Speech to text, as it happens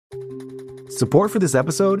Support for this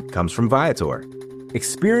episode comes from Viator.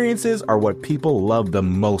 Experiences are what people love the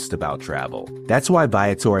most about travel. That's why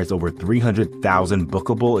Viator has over 300,000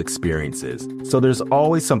 bookable experiences, so there's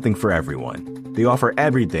always something for everyone. They offer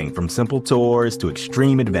everything from simple tours to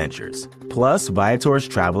extreme adventures. Plus, Viator's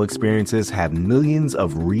travel experiences have millions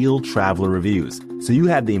of real traveler reviews, so you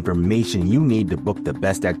have the information you need to book the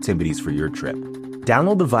best activities for your trip.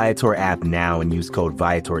 Download the Viator app now and use code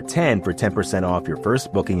Viator10 for 10% off your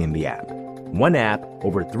first booking in the app. One app,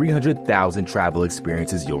 over 300,000 travel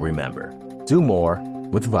experiences you'll remember. Do more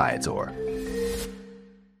with Viator.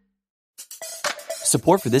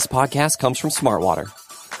 Support for this podcast comes from Smartwater.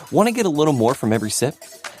 Want to get a little more from every sip?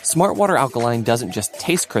 Smartwater Alkaline doesn't just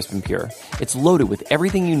taste crisp and pure. It's loaded with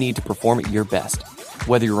everything you need to perform at your best,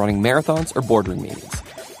 whether you're running marathons or boardroom meetings.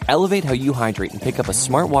 Elevate how you hydrate and pick up a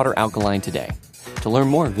Smartwater Alkaline today. To learn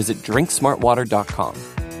more, visit drinksmartwater.com.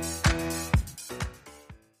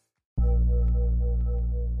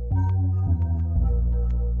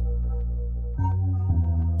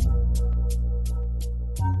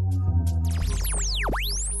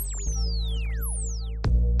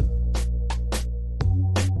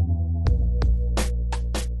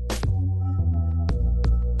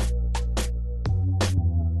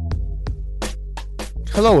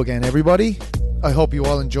 Hello again, everybody. I hope you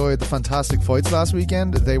all enjoyed the fantastic fights last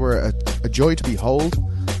weekend. They were a joy to behold.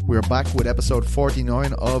 We're back with episode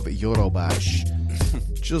 49 of Eurobash.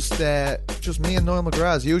 Just me and Noel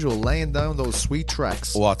McGrath as usual, laying down those sweet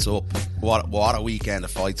tracks. What's up? What a weekend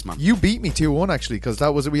of fights, man. You beat me 2-1 actually,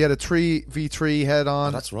 because we had a 3v3 head on.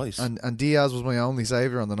 Oh, that's right. And Diaz was my only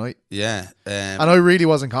saviour on the night. Yeah. And I really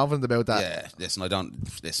wasn't confident about that. Yeah,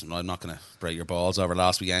 I'm not going to break your balls over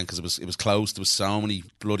last weekend because it was close. There was so many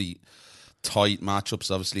bloody tight matchups,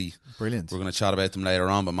 obviously. Brilliant. We're going to chat about them later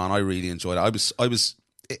on, but man, I really enjoyed it.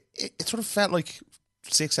 It sort of felt like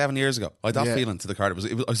 6-7 years ago. I had that feeling to the card.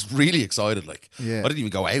 I was really excited. I didn't even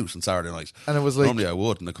go out on Saturday night. And it was like, normally I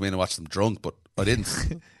would, and I'd come in and watch them drunk, but I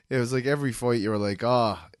didn't. It was like every fight you were like,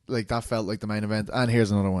 like that felt like the main event. And here's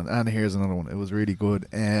another one. And here's another one. It was really good.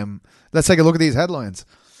 Let's take a look at these headlines.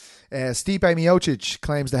 Stipe Miocic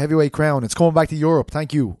claims the heavyweight crown. It's coming back to Europe.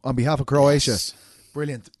 Thank you on behalf of Croatia. Yes.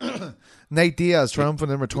 Brilliant. Nate Diaz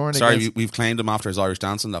triumphant in return. Sorry, we've claimed him after his Irish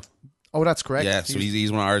dancing though. Oh, that's correct. Yeah, so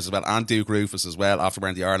he's one of ours as well. And Duke Rufus as well, after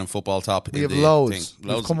wearing the Ireland football top. We have loads.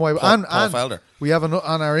 We've come away with, Paul Felder. We have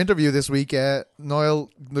on our interview this week, Niall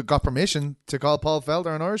got permission to call Paul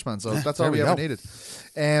Felder an Irishman, so that's all we ever needed.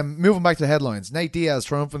 Moving back to the headlines. Nate Diaz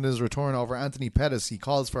triumphant in his return over Anthony Pettis. He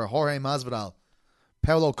calls for Jorge Masvidal.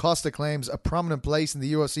 Paulo Costa claims a prominent place in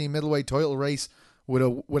the UFC middleweight title race with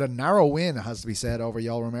a narrow win, it has to be said, over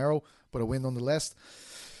Yoel Romero, but a win nonetheless.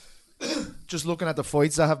 Just looking at the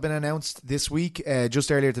fights that have been announced this week,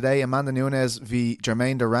 just earlier today, Amanda Nunes v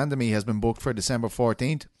Jermaine Durandamy has been booked for December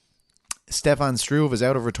 14th. Stefan Struve is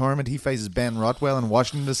out of retirement. He faces Ben Rothwell in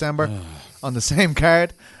Washington, December. On the same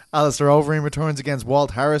card, Alistair Overeem returns against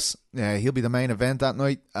Walt Harris. He'll be the main event that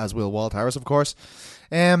night, as will Walt Harris, of course.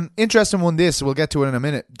 Interesting one this, we'll get to it in a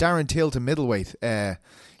minute. Darren Till to middleweight.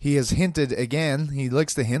 He has hinted again, he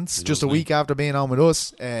likes the hints, just a week after being on with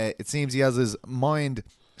us. It seems he has his mind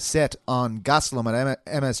set on Gastelum at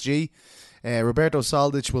MSG. Roberto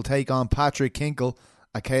Soldic will take on Patrick Kinkle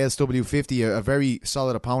at KSW 50, a very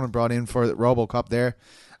solid opponent brought in for RoboCop there.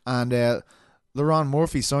 And Laron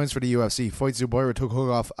Murphy signs for the UFC. Fights Zubaira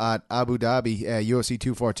Tukhugov at Abu Dhabi, UFC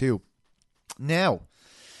 242. Now,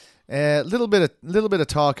 little bit of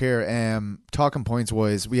talk here. Talking points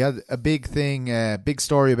wise, we had a big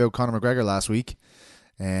story about Conor McGregor last week.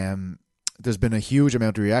 There's been a huge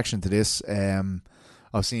amount of reaction to this.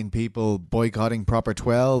 I've seen people boycotting Proper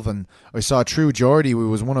 12, and I saw True Geordie, who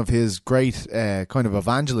was one of his great kind of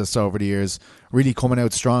evangelists over the years, really coming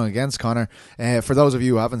out strong against Conor. For those of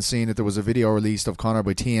you who haven't seen it, there was a video released of Conor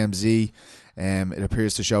by TMZ. It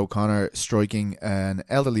appears to show Conor striking an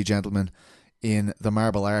elderly gentleman in the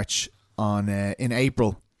Marble Arch in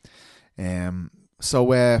April.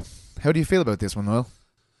 So how do you feel about this one, Noel?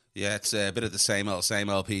 Yeah, it's a bit of the same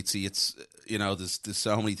old Pete. It's, there's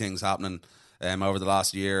so many things happening over the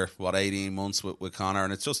last year, 18 months with Conor,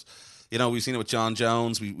 and it's just, we've seen it with John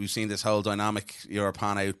Jones. We've seen this whole dynamic Europe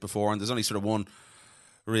pan out before, and there's only sort of one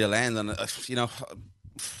real end. And what's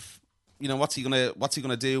he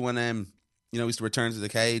gonna do when he's to return to the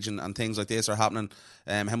cage and things like this are happening?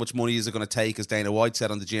 How much money is it going to take, as Dana White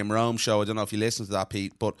said on the Jim Rome show? I don't know if you listened to that,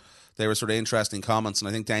 Pete, but they were sort of interesting comments, and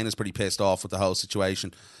I think Dana's pretty pissed off with the whole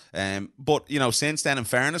situation. But since then, in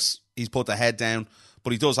fairness, he's put the head down, but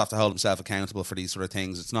he does have to hold himself accountable for these sort of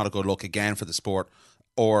things. It's not a good look again for the sport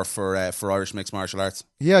or for Irish mixed martial arts.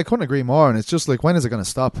 Yeah, I couldn't agree more. And it's just like, when is it going to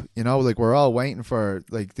stop? You know, like, we're all waiting for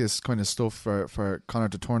like this kind of stuff for Conor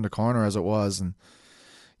to turn the corner, as it was. And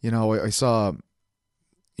you know, I saw,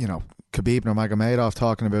 you know, Khabib Nurmagomedov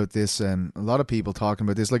talking about this, and a lot of people talking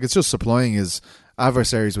about this. Like, it's just supplying his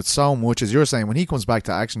adversaries with so much. As you're saying, when he comes back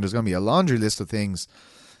to action, there's going to be a laundry list of things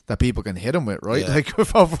that people can hit him with, right? Yeah.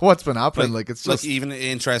 Like, over what's been happening. Like, it's just... Like, even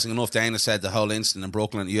interesting enough, Dana said the whole incident in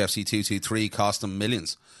Brooklyn at UFC 223 cost him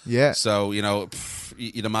millions. Yeah. So, you know,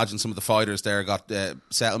 you'd imagine some of the fighters there got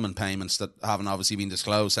settlement payments that haven't obviously been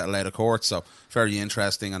disclosed, settled out of court. So, very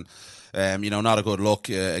interesting. And, you know, not a good look.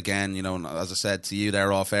 Again, you know, as I said to you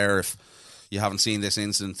there off air, if you haven't seen this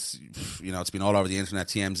incident, you know, it's been all over the internet.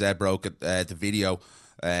 TMZ broke it, the video.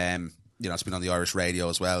 You know, it's been on the Irish radio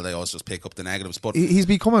as well. They always just pick up the negatives. But he's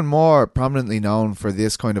becoming more prominently known for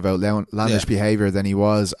this kind of outlandish behaviour than he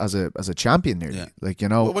was as a champion nearly. Yeah. Like, you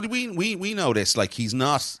know... Well, we know this. Like, he's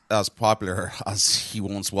not as popular as he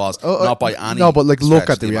once was. Not by any... No, but like,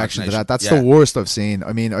 look at the reaction to that. That's the worst I've seen.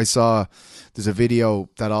 I mean, I saw... There's a video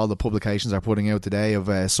that all the publications are putting out today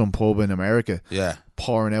of some pub in America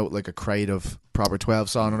pouring out like a crate of proper 12.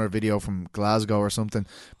 Saw another video from Glasgow or something.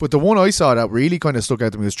 But the one I saw that really kind of stuck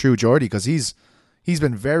out to me was True Geordie, because he's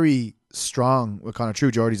been very strong with Conor.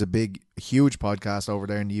 True Geordie's a big, huge podcast over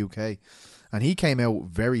there in the UK, and he came out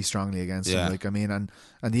very strongly against him. Like, I mean,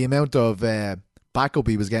 and the amount of backup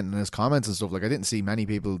he was getting in his comments and stuff, like, I didn't see many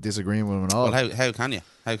people disagreeing with him at all. Well, how can you?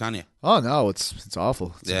 How can you? Oh no, it's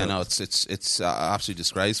awful. It's absolutely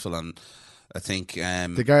disgraceful. And I think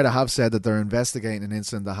the Garda have said that they're investigating an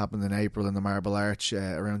incident that happened in April in the Marble Arch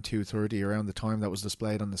around 2:30, around the time that was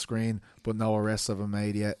displayed on the screen, but no arrests have been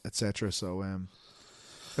made yet, etc. So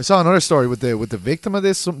I saw another story with the victim of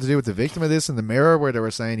this, something to do with the victim of this in the Mirror, where they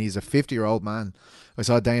were saying he's a 50-year-old man. I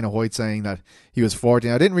saw Dana White saying that he was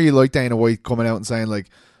 40. I didn't really like Dana White coming out and saying, like,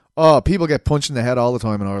 oh, people get punched in the head all the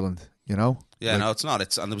time in Ireland, you know? Yeah, like, no, it's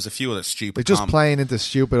not. And there was a few other stupid... They're just playing into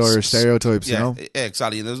stupid Irish stereotypes, you know? Yeah,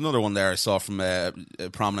 exactly. And there's another one there I saw from a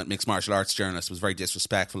prominent mixed martial arts journalist. It was very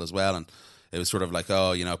disrespectful as well. And it was sort of like,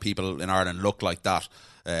 oh, you know, people in Ireland look like that.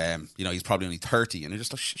 You know, he's probably only 30. And you're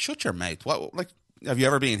just like, shut your mouth. What, like, have you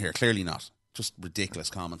ever been here? Clearly not. Just ridiculous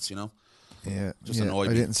comments, you know? Yeah. Just annoyed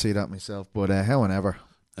me. I didn't see that myself, but however.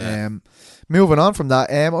 Moving on from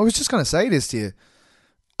that, I was just going to say this to you.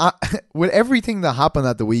 With everything that happened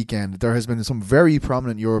at the weekend, there has been some very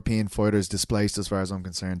prominent European fighters displaced, as far as I'm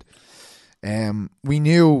concerned. We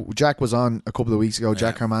knew Jack was on a couple of weeks ago,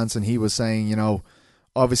 Jack Hermansson. He was saying, you know,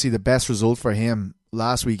 obviously the best result for him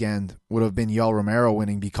last weekend would have been Yoel Romero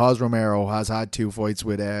winning, because Romero has had 2 fights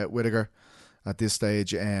with Whittaker at this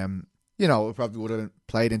stage. You know, it probably would have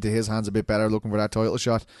played into his hands a bit better, looking for that title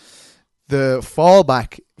shot. The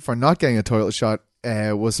fallback for not getting a title shot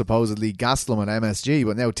was supposedly Gastelum and MSG,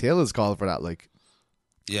 but now Till has called for that. Like,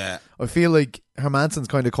 yeah, I feel like Hermansson's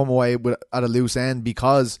kind of come away at a loose end,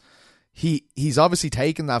 because he's obviously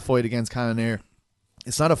taken that fight against Cannonier.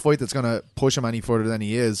 It's not a fight that's going to push him any further than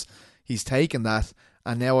he is. He's taken that,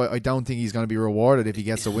 and now I don't think he's going to be rewarded if he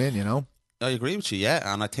gets a win, you know? I agree with you,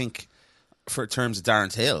 yeah. And I think, for terms of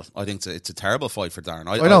Darren Till, I think it's a terrible fight for Darren.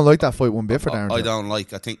 I don't like that fight one bit for Darren Till. I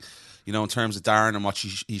think, you know, in terms of Darren and what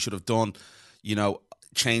he should have done, you know,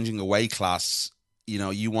 changing a weight class, you know,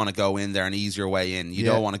 you want to go in there and ease your way in. You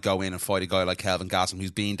don't want to go in and fight a guy like Kelvin Gastelum,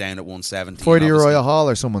 who's been down at 170. Fight Uriah Hall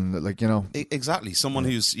or someone that, like, you know. Exactly. Someone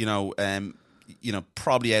who's, you know,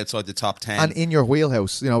 probably outside the top 10. And in your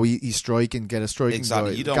wheelhouse, you know, he's striking, get a striking.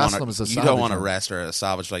 Exactly. Guy. You don't want a wrestler, a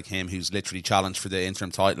savage like him, who's literally challenged for the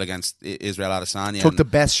interim title against Israel Adesanya. Took the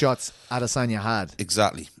best shots Adesanya had.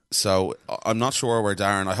 Exactly. So I'm not sure where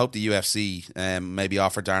Darren. I hope the UFC maybe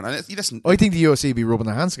offer Darren. And listen, I think the UFC would be rubbing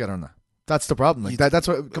their hands together on that. That's the problem. Like that's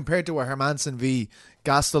what, compared to a Hermansson v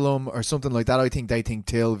Gastelum or something like that, I think they think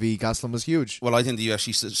Till v Gastelum was huge. Well, I think the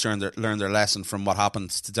UFC learned their lesson from what happened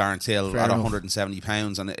to Darren Till at 170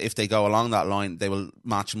 pounds, and if they go along that line, they will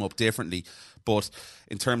match him up differently. But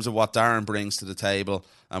in terms of what Darren brings to the table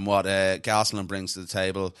and what Gastelum brings to the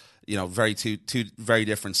table, you know, two very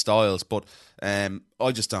different styles. But I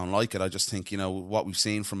just don't like it. I just think, you know, what we've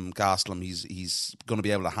seen from Gastelum, he's going to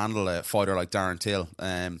be able to handle a fighter like Darren Till.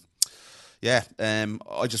 I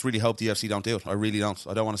just really hope the UFC don't do it. I really don't.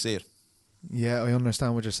 I don't want to see it. Yeah, I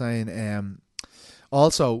understand what you're saying.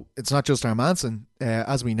 Also, it's not just Hermansson.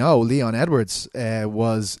 As we know, Leon Edwards it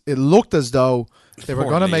looked as though they were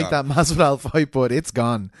going to make that Masvidal fight, but it's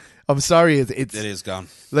gone. I'm sorry, it is gone.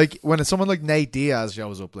 Like, when someone like Nate Diaz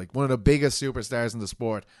shows up, like one of the biggest superstars in the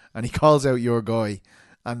sport, and he calls out your guy,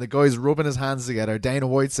 and the guy's rubbing his hands together. Dana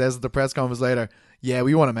White says at the press conference later, yeah,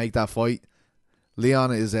 we want to make that fight.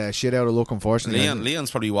 Leon is shit out of luck, unfortunately.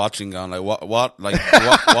 Leon's probably watching, going like, what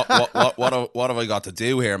have I got to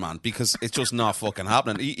do here, man? Because it's just not fucking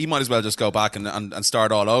happening. He might as well just go back and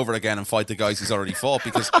start all over again and fight the guys he's already fought.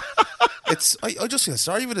 Because I just feel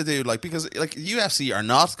sorry for the dude, like, because like UFC are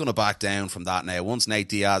not going to back down from that now. Once Nate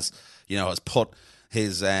Diaz, has put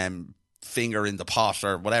his finger in the pot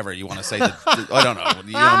or whatever you want to say. I don't know.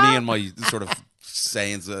 Me and my sort of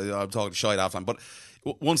sayings. I'm talking shite off time, but.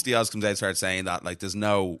 Once Diaz comes out and starts saying that, like, there's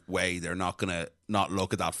no way they're not gonna not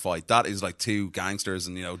look at that fight. That is like two gangsters,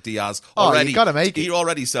 and Diaz already. You gotta make it. He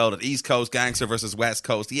already sold it. East Coast gangster versus West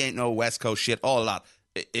Coast. He ain't no West Coast shit. All of that.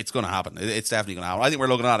 It's gonna happen. It's definitely gonna happen. I think we're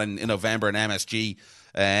looking at it in November in MSG.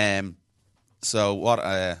 So what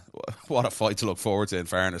a fight to look forward to. In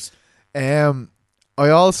fairness, I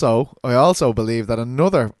also believe that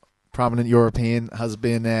another prominent European has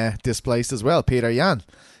been displaced as well. Peter Yan.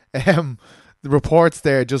 The reports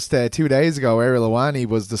there just 2 days ago, Ariel Helwani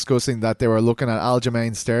was discussing that they were looking at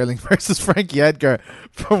Aljamain Sterling versus Frankie Edgar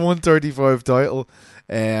for 135 title.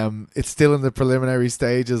 It's still in the preliminary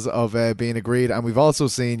stages of being agreed, and we've also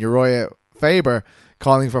seen Uriah Faber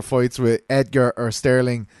calling for fights with Edgar or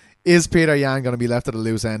Sterling. Is Peter Yan going to be left at a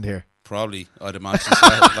loose end here? Probably, I'd imagine so.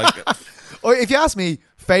 If you ask me,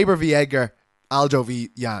 Faber v Edgar, Aljo v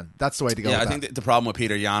Yan. That's the way to go. Yeah, I think the problem with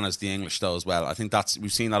Peter Yan is the English though as well. I think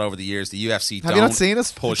we've seen that over the years. The UFC Have you not seen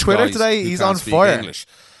us? Twitter today, he's on fire. English.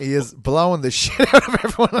 He is blowing the shit out of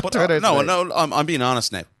everyone on Twitter. No, I'm being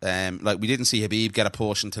honest now. Like, we didn't see Habib get a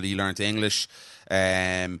push until he learnt English. We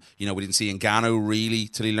didn't see Ngannou really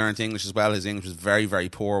till he learnt English as well. His English was very, very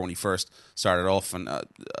poor when he first started off, and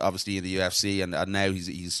obviously in the UFC, and now he's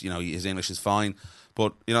his English is fine.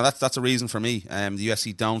 But that's a reason for me. The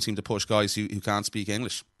UFC don't seem to push guys who can't speak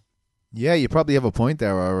English. Yeah, you probably have a point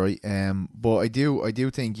there, all right. But I do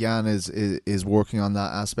think Yan is working on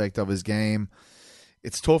that aspect of his game.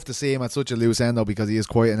 It's tough to see him at such a loose end though, because he is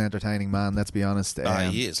quite an entertaining man. Let's be honest.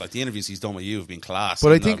 He is. Like, the interviews he's done with you have been class.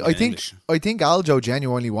 But I think Aljo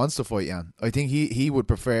genuinely wants to fight Yan. I think he would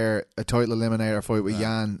prefer a title eliminator fight with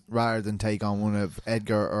Yan rather than take on one of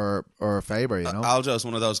Edgar or Faber. Aljo's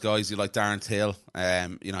one of those guys, like Darren Till.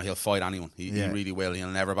 He'll fight anyone. He really will. He'll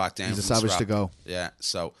never back down. He's a savage to go. Yeah.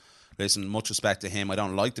 So listen, much respect to him. I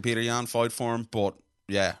don't like the Peter Yan fight for him, but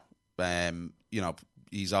yeah,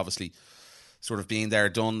 he's obviously sort of been there,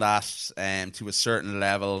 done that, to a certain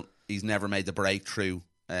level. He's never made the breakthrough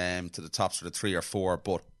to the top sort of 3 or 4,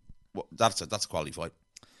 but that's a quality fight.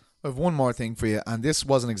 I have one more thing for you, and this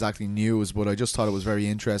wasn't exactly news, but I just thought it was very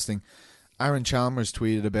interesting. Aaron Chalmers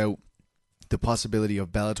tweeted about the possibility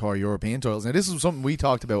of Bellator European titles. Now, this is something we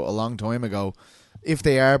talked about a long time ago. If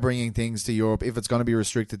they are bringing things to Europe, if it's going to be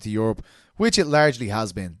restricted to Europe, which it largely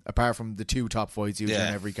has been, apart from the 2 top fights usually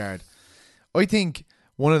in every card. I think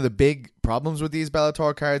one of the big problems with these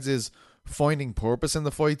Bellator cards is finding purpose in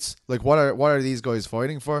the fights. Like, what are these guys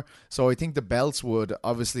fighting for? So I think the belts would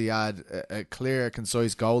obviously add a clear,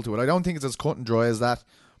 concise goal to it. I don't think it's as cut and dry as that,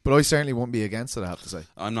 but I certainly wouldn't be against it, I have to say.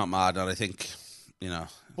 I'm not mad at it. I think,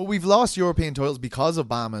 But we've lost European titles because of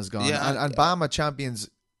Bama's gone. Yeah, and Bama champions,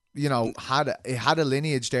 had a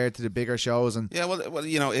lineage there to the bigger shows. And yeah, well,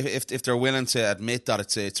 if they're willing to admit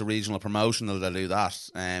that it's a regional promotion, they'll do that.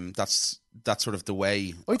 That's sort of the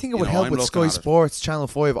way. I think it would help with Sky Sports, Channel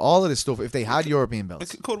 5, all of this stuff if they had European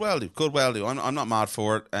belts. It could well do. I'm not mad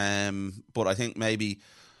for it. But I think maybe,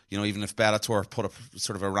 even if Bellator put a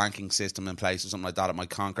sort of a ranking system in place or something like that, it might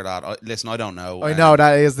conquer that. Listen, I don't know. I know,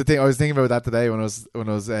 that is the thing. I was thinking about that today when I was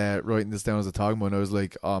writing this down as a talking point. I was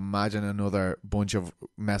like, imagine another bunch of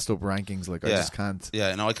messed up rankings. Like, I just can't.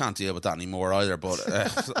 Yeah, no, I can't deal with that anymore either. But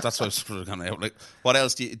that's what I was sort of kind of like. What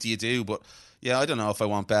else do you do? But yeah, I don't know if I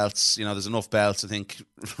want belts. There's enough belts. I think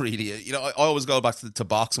really. I always go back to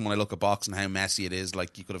boxing when I look at boxing, how messy it is.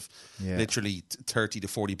 Like, you could have literally 30 to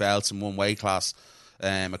 40 belts in one weight class.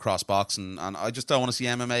 Across boxing, and I just don't want to see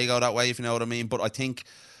MMA go that way, if you know what I mean. But I think,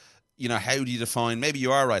 how do you define, maybe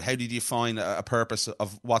you are right, how do you define a purpose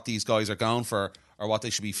of what these guys are going for, or what they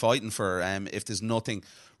should be fighting for, if there's nothing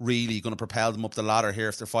really going to propel them up the ladder here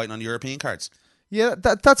if they're fighting on European cards? Yeah,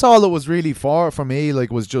 that's all it was really for me,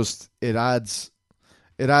 like, was just it adds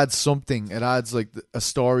something. It adds like a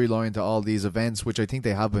storyline to all these events, which I think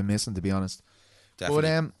they have been missing, to be honest. Definitely.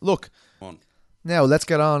 But look, now let's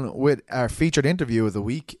get on with our featured interview of the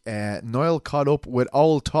week. Niall caught up with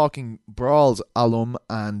old Talking Brawls alum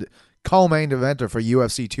and co-main eventer for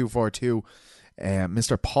UFC 242,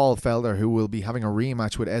 Mr. Paul Felder, who will be having a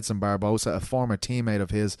rematch with Edson Barbosa, a former teammate of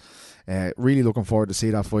his. Really looking forward to see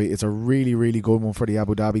that fight. It's a really, really good one for the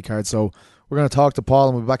Abu Dhabi card. So we're going to talk to Paul,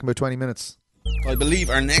 and we'll be back in about 20 minutes. I believe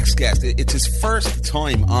our next guest, it's his first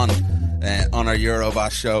time on on our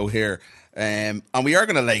Eurobash show here. And we are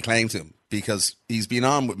going to lay claim to him because he's been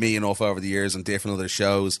on with me enough over the years on different other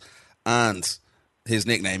shows, and his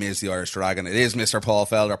nickname is the Irish Dragon. It is Mr. Paul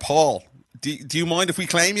Felder. Paul, do you mind if we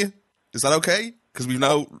claim you? Is that okay? Because we've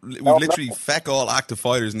literally feck all active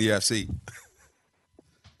fighters in the UFC.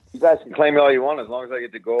 You guys can claim me all you want. As long as I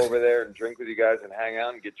get to go over there and drink with you guys and hang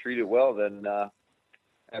out and get treated well, then I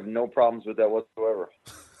have no problems with that whatsoever.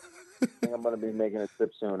 I think I'm going to be making a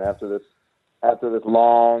trip soon after this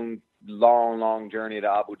long journey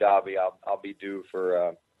to Abu Dhabi. I'll be due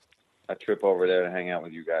for a trip over there to hang out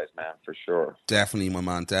with you guys, man, for sure. Definitely, my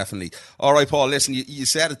man, definitely. All right, Paul, listen, you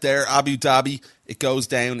said it there, Abu Dhabi. It goes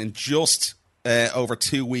down in just over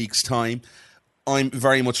 2 weeks' time. I'm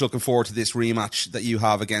very much looking forward to this rematch that you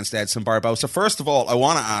have against Edson Barbosa. First of all, I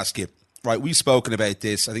want to ask you, right, we've spoken about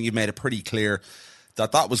this. I think you've made it pretty clear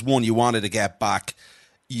that was one you wanted to get back.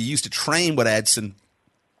 You used to train with Edson.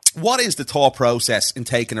 What is the thought process in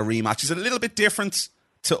taking a rematch? Is it a little bit different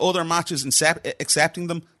to other matches and accepting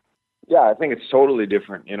them? Yeah, I think it's totally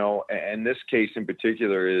different, and this case in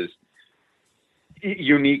particular is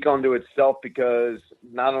unique unto itself because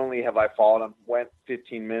not only have I fought him, went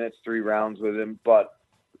 15 minutes, 3 rounds with him, but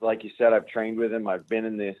like you said, I've trained with him. I've been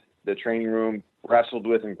in the training room, wrestled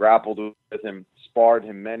with him, grappled with him, sparred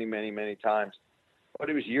him many, many, many times. But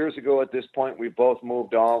it was years ago at this point. We both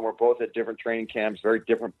moved on. We're both at different training camps, very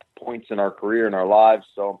different points in our career and our lives.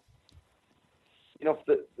 So,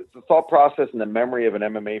 the thought process and the memory of an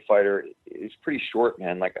MMA fighter is pretty short,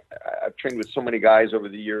 man. Like, I've trained with so many guys over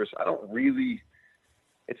the years. I don't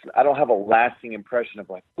have a lasting impression of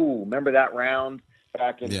like, ooh, remember that round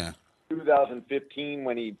back in 2015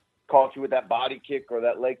 when he caught you with that body kick or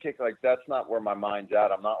that leg kick? Like, that's not where my mind's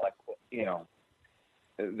at. I'm not like,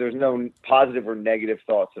 there's no positive or negative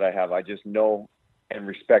thoughts that I have. I just know and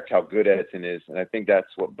respect how good Edson is. And I think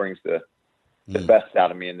that's what brings the best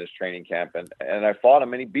out of me in this training camp. And I fought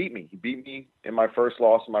him and he beat me. He beat me in my first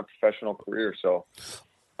loss in my professional career. So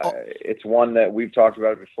it's one that we've talked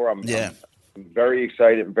about before. I'm very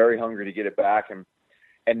excited and very hungry to get it back and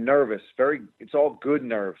nervous. It's all good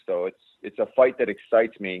nerves though. It's a fight that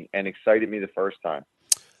excites me and excited me the first time.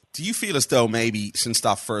 Do you feel as though maybe since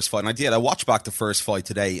that first fight, and I watched back the first fight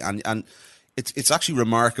today, and it's actually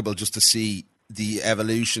remarkable just to see the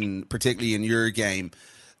evolution, particularly in your game,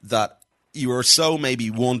 that you were so maybe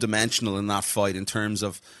one-dimensional in that fight in terms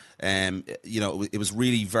of, it was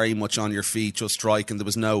really very much on your feet, just striking. There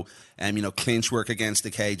was no, clinch work against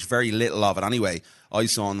the cage, very little of it anyway, I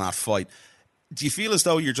saw in that fight. Do you feel as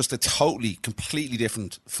though you're just a completely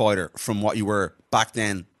different fighter from what you were back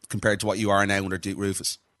then compared to what you are now under Duke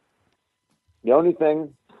Roufus? The only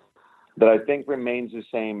thing that I think remains the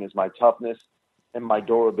same is my toughness and my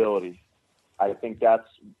durability. I think that's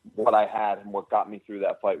what I had and what got me through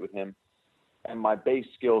that fight with him. And my base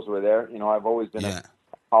skills were there. I've always been a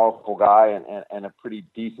powerful guy and a pretty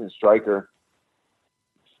decent striker.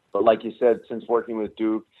 But like you said, since working with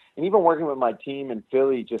Duke and even working with my team in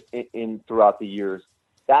Philly just in throughout the years,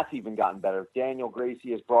 that's even gotten better. Daniel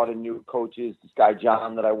Gracie has brought in new coaches. This guy,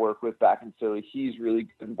 John, that I work with back in Philly, he's really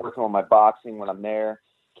good working on my boxing when I'm there,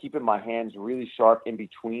 keeping my hands really sharp in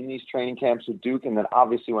between these training camps with Duke. And then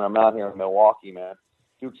obviously when I'm out here in Milwaukee, man,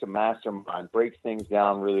 Duke's a mastermind, breaks things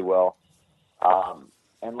down really well.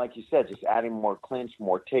 And like you said, just adding more clinch,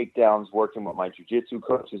 more takedowns, working with my jiu-jitsu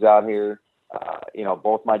coaches out here.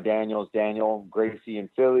 Both my Daniel Gracie in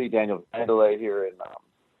Philly, Daniel Vandalay here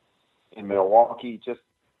in Milwaukee, just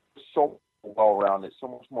so well-rounded, so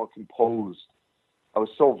much more composed. I was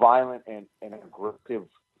so violent and aggressive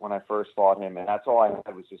when I first fought him, and that's all I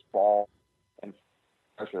had was just ball and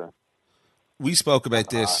pressure. We spoke about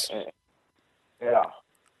this.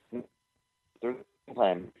 There's a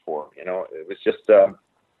plan before, it was just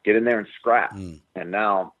get in there and scrap. And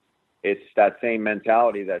now it's that same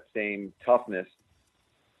mentality, that same toughness,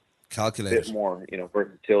 calculated, a bit more,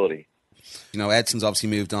 versatility. Edson's obviously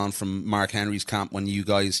moved on from Mark Henry's camp when you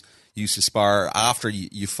guys used to spar. After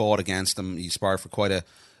you fought against him, you sparred for quite a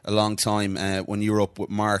long time when you were up with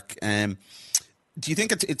Mark. Do you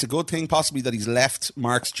think it's a good thing possibly that he's left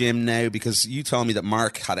Mark's gym now? Because you told me that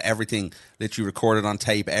Mark had everything literally recorded on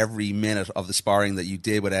tape, every minute of the sparring that you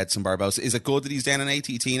did with Edson Barbosa. Is it good that he's down in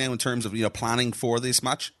ATT now in terms of planning for this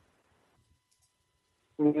match?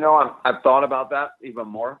 I've thought about that even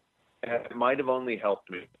more. And it might have only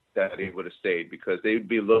helped me that he would have stayed because they would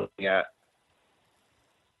be looking at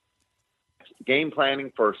game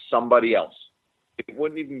planning for somebody else. It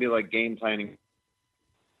wouldn't even be like game planning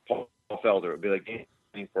for Paul Felder. It would be like game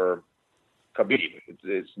planning for Khabib.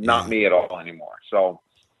 It's not me at all anymore. So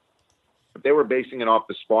if they were basing it off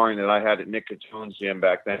the sparring that I had at Nick Cajone's gym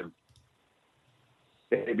back then,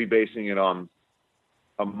 they'd be basing it on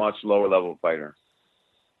a much lower level fighter.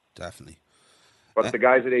 Definitely. But the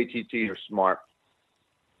guys at ATT are smart.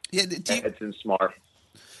 Yeah, Edson's smart.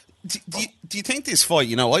 Do you think this fight,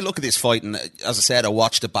 I look at this fight, and as I said, I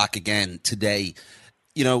watched it back again today.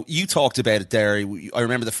 You talked about it there. I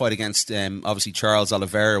remember the fight against, obviously, Charles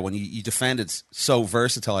Oliveira, when you defended so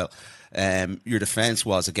versatile. Your defense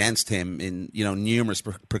was against him in, numerous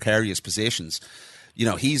precarious positions.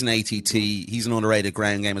 He's an ATT. He's an underrated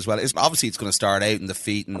ground game as well. Obviously, it's going to start out in the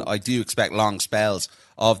feet, and I do expect long spells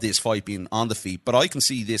of this fight being on the feet. But I can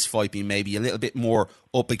see this fight being maybe a little bit more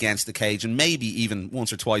up against the cage, and maybe even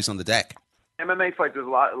once or twice on the deck. MMA fight, there's a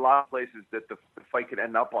lot of places that the fight could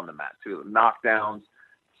end up on the mat too. Knockdowns,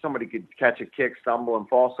 somebody could catch a kick, stumble, and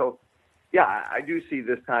fall. So, yeah, I do see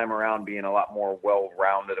this time around being a lot more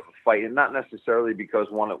well-rounded of a fight, and not necessarily because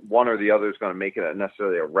one or the other is going to make it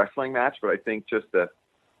necessarily a wrestling match, but I think just that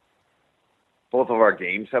both of our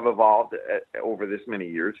games have evolved over this many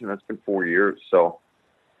years, and that's been 4 years. So,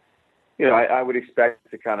 I would expect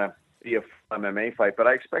it to kind of be a MMA fight, but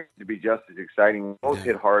I expect it to be just as exciting. We both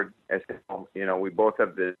hit hard as we both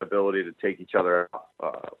have the ability to take each other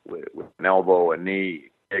out with an elbow, a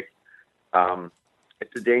knee, kick.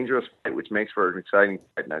 It's a dangerous fight, which makes for an exciting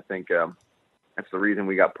fight, and I think that's the reason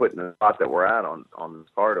we got put in the spot that we're at on this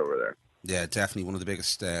card over there. Yeah, definitely one of the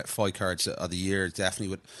biggest fight cards of the year. Definitely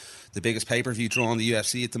with the biggest pay-per-view draw in the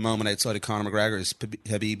UFC at the moment outside of Conor McGregor is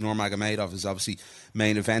Khabib Nurmagomedov is obviously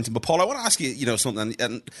main eventing. But Paul, I want to ask you, something.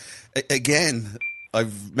 And again,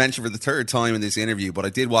 I've mentioned for the third time in this interview, but I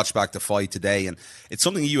did watch back the fight today, and it's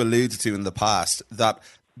something you alluded to in the past, that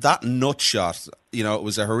nut shot, it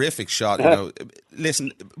was a horrific shot.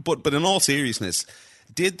 Listen, but in all seriousness,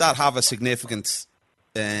 did that have a significant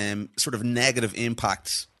sort of negative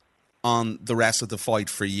impact on the rest of the fight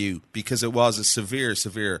for you, because it was a severe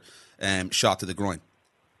shot to the groin?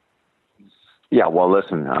 Yeah, well,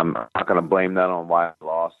 listen, I'm not going to blame that on why I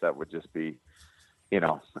lost. That would just be, you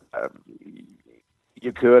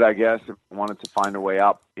could, I guess, if you wanted to find a way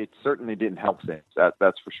out. It certainly didn't help things.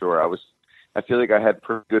 That's for sure. I feel like I had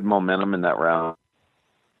pretty good momentum in that round,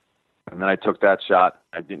 and then I took that shot.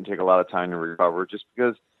 I didn't take a lot of time to recover, just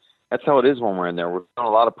because that's how it is when we're in there. We're feeling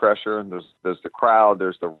a lot of pressure. There's the crowd.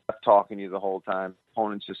 There's the ref talking to you the whole time.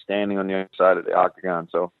 Opponent's just standing on the other side of the octagon.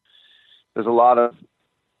 So there's a lot of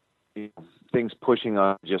things pushing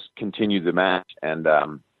on just continue the match. And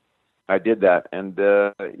I did that. And,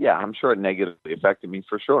 I'm sure it negatively affected me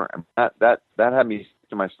for sure. And that had me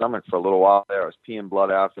to my stomach for a little while there. I was peeing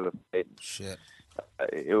blood after the fight. Shit.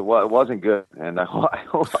 It wasn't good. And I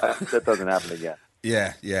hope that doesn't happen again.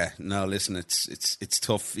 Yeah. No, listen, it's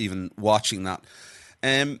tough even watching that.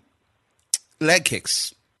 Leg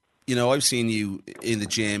kicks. I've seen you in the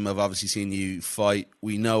gym. I've obviously seen you fight.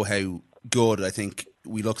 We know how good. I think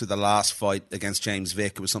we looked at the last fight against James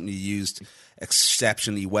Vick. It was something you used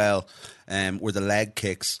exceptionally well. Were the leg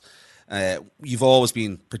kicks. You've always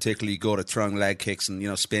been particularly good at throwing leg kicks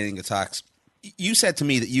and spinning attacks. You said to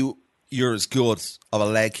me that you're as good of a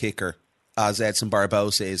leg kicker as Edson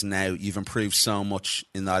Barboza is now. You've improved so much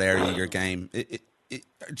in that area of your game.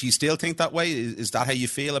 Do you still think that way? Is that how you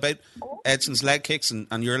feel about Edson's leg kicks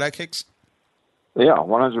and your leg kicks? Yeah,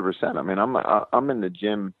 100%. I mean, I'm in the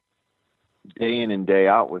gym day in and day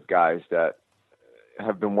out with guys that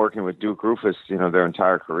have been working with Duke Roufus, their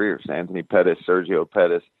entire careers. Anthony Pettis, Sergio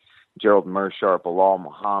Pettis, Gerald Meerschaert, Bilal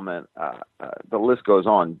Muhammad. The list goes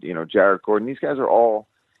on. Jared Gordon. These guys are all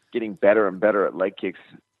getting better and better at leg kicks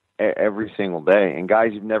every single day, and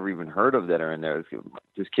guys you've never even heard of that are in there.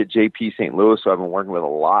 This kid JP St. Louis, who I've been working with a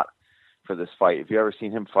lot for this fight. If you ever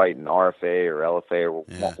seen him fight in RFA or LFA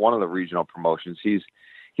or one of the regional promotions, he's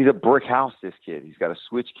a brick house. This kid, he's got a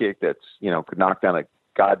switch kick that's could knock down a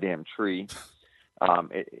goddamn tree.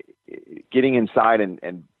 Getting inside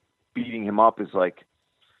and beating him up is like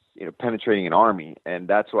penetrating an army, and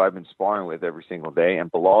that's who I've been sparring with every single day.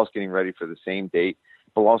 And Bilal's getting ready for the same date.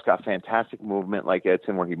 Bilal's got fantastic movement like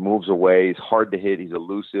Edson, where he moves away. He's hard to hit. He's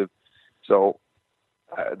elusive. So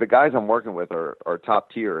the guys I'm working with are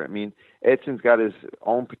top tier. I mean, Edson's got his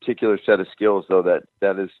own particular set of skills, though,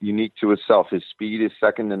 that is unique to himself. His speed is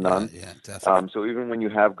second to none. Yeah, definitely. So even when you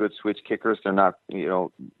have good switch kickers, they're not,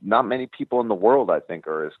 not many people in the world, I think,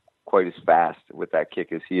 are quite as fast with that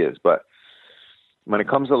kick as he is. But when it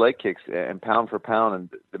comes to leg kicks and pound for pound and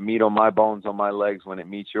the meat on my bones on my legs when it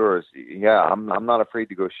meets yours, I'm not afraid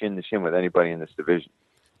to go shin to shin with anybody in this division.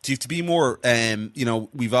 Do you have to be more,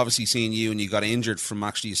 we've obviously seen you and you got injured from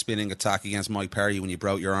actually a spinning attack against Mike Perry when you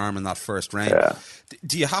broke your arm in that first round. Yeah.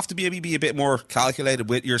 Do you have to be a bit more calculated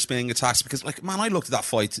with your spinning attacks? Because, I looked at that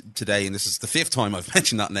fight today, and this is the 5th time I've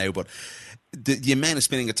mentioned that now, but the amount of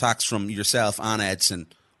spinning attacks from yourself and Edson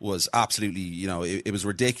was absolutely, it was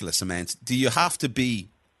ridiculous amount. Do you have to be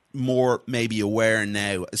more maybe aware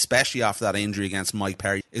now, especially after that injury against Mike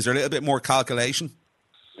Perry? Is there a little bit more calculation?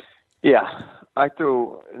 Yeah. I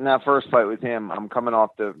threw in that first fight with him. I'm coming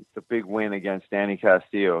off the big win against Danny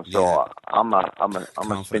Castillo, so I'm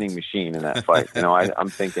a spinning machine in that fight. I'm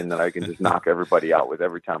thinking that I can just knock everybody out with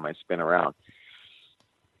every time I spin around.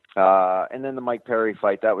 And then the Mike Perry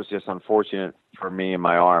fight, that was just unfortunate for me and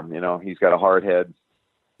my arm. He's got a hard head.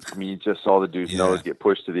 I mean, you just saw the dude's nose get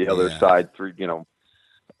pushed to the other side through,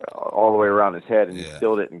 all the way around his head, and he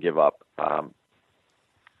still didn't give up. My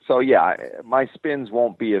spins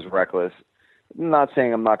won't be as reckless. I'm not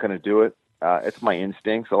saying I'm not going to do it. It's my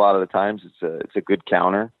instincts. A lot of the times it's a good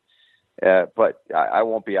counter. But I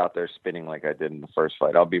won't be out there spinning like I did in the first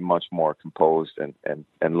fight. I'll be much more composed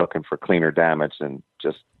and looking for cleaner damage than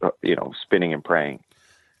just, spinning and praying.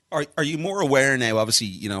 Are you more aware now, obviously,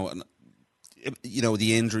 the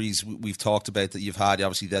injuries we've talked about that you've had,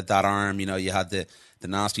 obviously that arm, you had the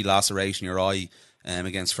nasty laceration in your eye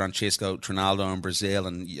against Francisco Trinaldo in Brazil,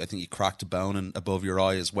 and I think you cracked a bone above your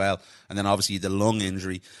eye as well. And then obviously the lung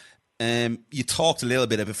injury. You talked a little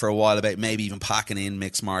bit for a while about maybe even packing in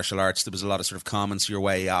mixed martial arts. There was a lot of sort of comments your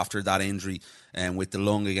way after that injury with the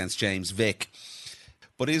lung against James Vick.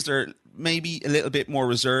 But is there maybe a little bit more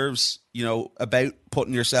reserves, about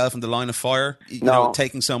putting yourself in the line of fire,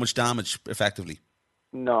 taking so much damage effectively?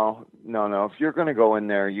 No. If you're going to go in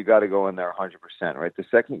there, you got to go in there 100%, right? The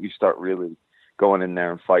second you start really going in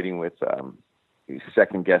there and fighting with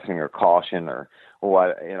second guessing or caution or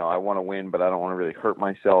I want to win, but I don't want to really hurt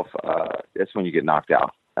myself. That's when you get knocked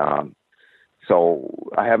out. So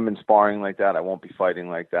I haven't been sparring like that. I won't be fighting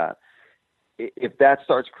like that. If that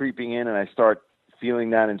starts creeping in and I start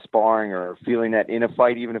feeling that in sparring or feeling that in a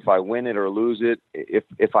fight, even if I win it or lose it,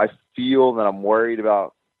 if I feel that I'm worried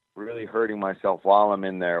about really hurting myself while I'm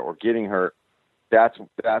in there or getting hurt, that's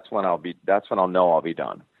when I'll know I'll be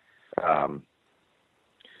done.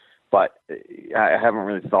 But I haven't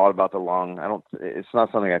really thought about the lung. It's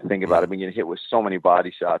not something I think about. I've been getting hit with so many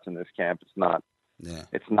body shots in this camp.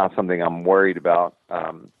 It's not something I'm worried about.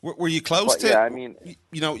 Were you close to? Yeah, I mean,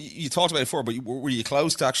 you talked about it before, but were you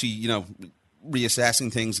close to actually,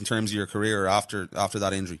 reassessing things in terms of your career after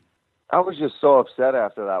that injury? I was just so upset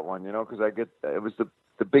after that one, because it was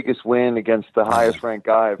the biggest win against the highest ranked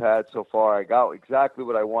guy I've had so far. I got exactly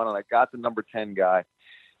what I wanted. I got the number 10 guy.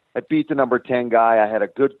 I beat the number 10 guy. I had a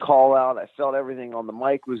good call out. I felt everything on the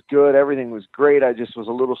mic was good. Everything was great. I just was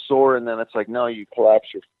a little sore. And then it's like, no, you collapse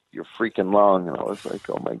your freaking lung. And I was like,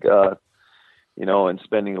 oh my God, and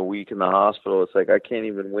spending a week in the hospital, it's like, I can't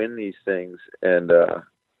even win these things and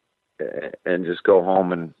just go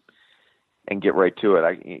home and get right to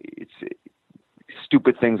it. It's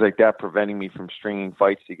stupid things like that preventing me from stringing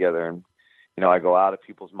fights together. And, I go out of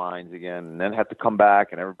people's minds again and then have to come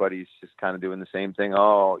back and everybody's just kind of doing the same thing.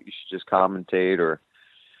 Oh, you should just commentate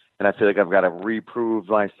and I feel like I've got to reprove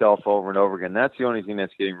myself over and over again. That's the only thing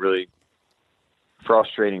that's getting really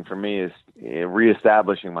frustrating for me is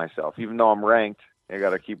reestablishing myself. Even though I'm ranked, I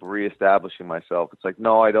got to keep reestablishing myself. It's like,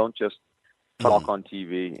 no, I don't just talk on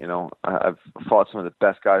TV. I've fought some of the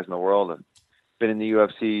best guys in the world and been in the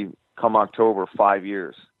UFC come October 5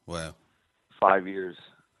 years. Wow. 5 years.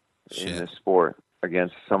 In this sport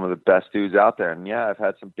against some of the best dudes out there. And I've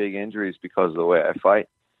had some big injuries because of the way I fight.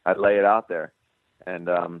 I lay it out there. And,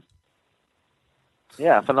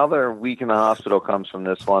 if another week in the hospital comes from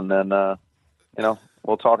this one, then,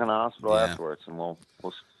 we'll talk in the hospital afterwards and we'll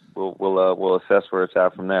assess where it's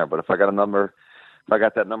at from there. But if I got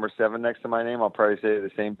that number 7 next to my name, I'll probably say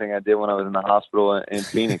the same thing I did when I was in the hospital in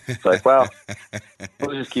Phoenix. It's like, well,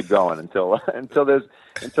 we'll just keep going until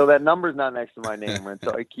that number's not next to my name, or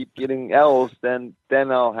until I keep getting L's, then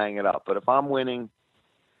I'll hang it up. But if I'm winning,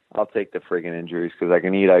 I'll take the friggin' injuries because I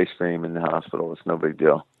can eat ice cream in the hospital. It's no big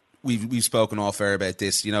deal. We've spoken off air about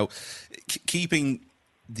this. Keeping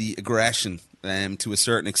the aggression to a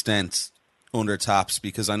certain extent under taps,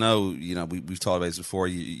 because I know, we've talked about this before,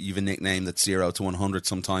 you've a nickname that's 0 to 100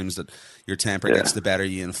 sometimes, that your temper gets the better of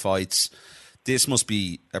you in fights. This must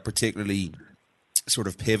be a particularly sort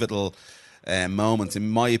of pivotal moment, in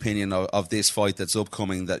my opinion, of this fight that's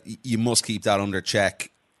upcoming, that you must keep that under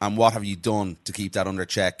check. And what have you done to keep that under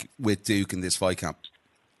check with Duke in this fight camp?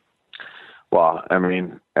 Well, I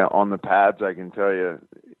mean, on the pads, I can tell you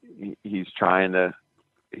he's trying to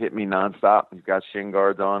hit me nonstop. He's got shin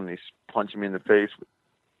guards on. And he's punching me in the face with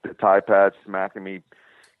the Thai pads, smacking me,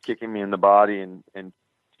 kicking me in the body, and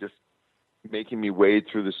just making me wade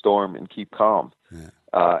through the storm and keep calm.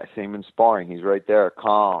 Yeah. Same in sparring. He's right there,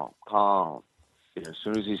 calm. You know, as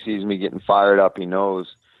soon as he sees me getting fired up, he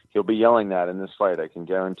knows he'll be yelling that in this fight. I can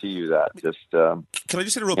guarantee you that. Just can I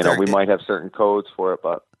just interrupt? You know, we might have certain codes for it,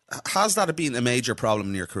 but has that been a major problem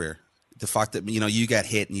in your career? The fact that, you know, you get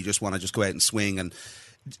hit and you just want to just go out and swing, and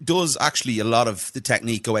does actually a lot of the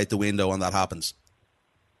technique go out the window when that happens?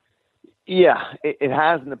 Yeah, it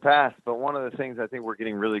has in the past, but one of the things I think we're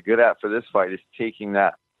getting really good at for this fight is taking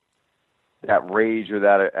that rage or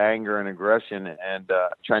that anger and aggression and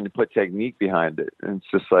trying to put technique behind it. And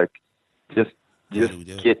it's just like, just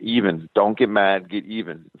get even. Don't get mad. Get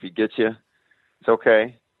even. If he gets you, it's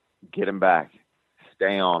okay. Get him back.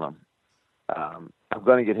 Stay on him. I'm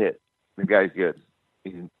going to get hit. The guy's good.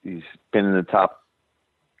 He's been in the top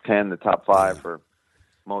 10, the top 5 for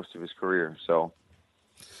most of his career. So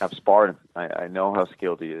I've sparred him. I know how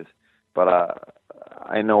skilled he is, but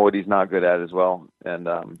I know what he's not good at as well. And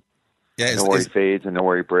I know where he fades. I know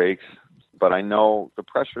where he breaks. But I know the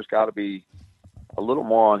pressure's got to be a little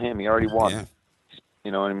more on him. He already won. Yeah.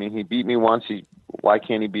 You know what I mean? He beat me once. Why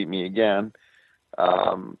can't he beat me again?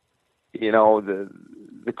 You know,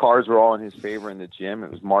 the cards were all in his favor in the gym.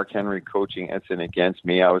 It was Mark Henry coaching Edson against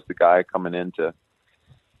me. I was the guy coming in to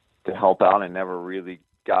help out. I never really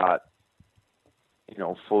got, you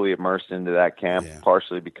know, fully immersed into that camp,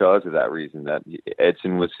 partially because of that reason, that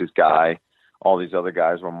Edson was his guy. All these other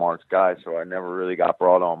guys were Mark's guys, so I never really got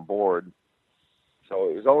brought on board. So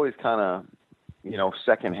it was always kind of, you know,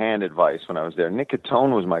 secondhand advice when I was there. Nick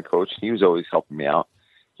Catone was my coach. He was always helping me out.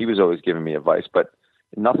 He was always giving me advice, but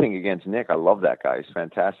nothing against Nick. I love that guy. He's a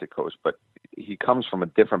fantastic coach, but he comes from a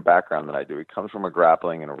different background than I do. He comes from a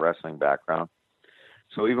grappling and a wrestling background.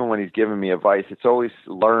 So even when he's giving me advice, it's always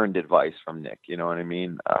learned advice from Nick. You know what I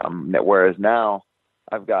mean? Whereas now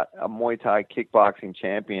I've got a Muay Thai kickboxing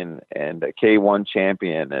champion and a K1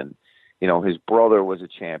 champion, and, you know, his brother was a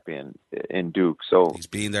champion in Duke. So he's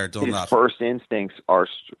been there, done that. His first instincts are,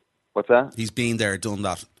 what's that? He's been there, done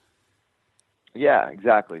that. Yeah,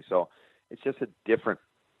 exactly. So it's just a different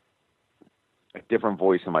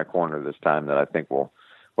voice in my corner this time that I think will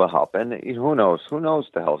help. And who knows the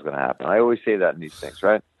hell's going to happen. I always say that in these things,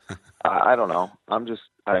 right? I don't know.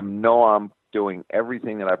 I know I'm doing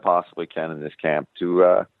everything that I possibly can in this camp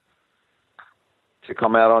to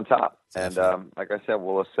come out on top. And like I said,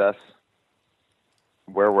 we'll assess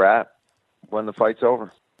where we're at when the fight's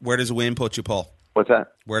over. Where does a win put you, Paul? What's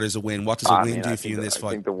that? Where does a win? What does a win do for you in this fight?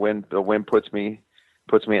 I think the win puts me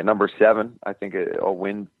at number 7. I think a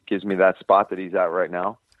win gives me that spot that he's at right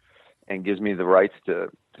now, and gives me the rights to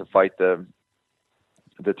fight the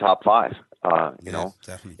top 5. You know,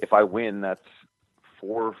 definitely. If I win, that's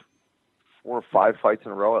 4 or 5 fights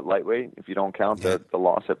in a row at lightweight, if you don't count the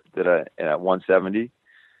loss at 170.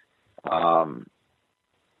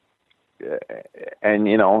 And,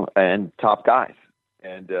 you know, and top guys.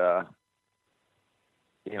 And, you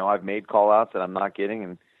know, I've made call-outs that I'm not getting,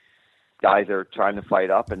 and guys are trying to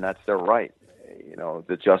fight up, and that's their right. You know,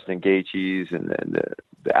 the Justin Gaethjes and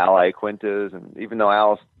the Al Iaquintas, and even though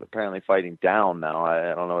Al's apparently fighting down now,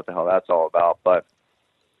 I don't know what the hell that's all about, but,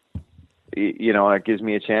 you know, it gives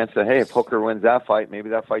me a chance to, hey, if Hooker wins that fight,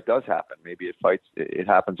 maybe that fight does happen. Maybe it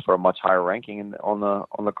happens for a much higher ranking on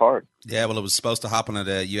the card. Yeah, well, it was supposed to happen at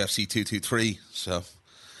UFC 223, so.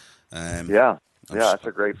 That's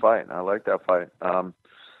a great fight. I like that fight.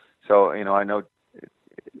 So, you know, I know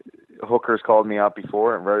Hooker's called me out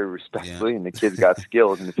before, and very respectfully, and the kid's got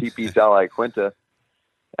skills. And if he beats Al Iaquinta,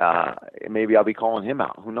 maybe I'll be calling him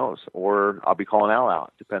out. Who knows? Or I'll be calling Al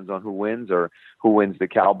out. Depends on who wins, or who wins the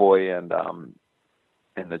Cowboy and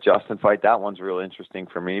the Justin fight. That one's real interesting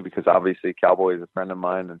for me, because obviously Cowboy is a friend of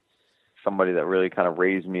mine and somebody that really kind of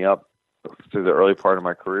raised me up through the early part of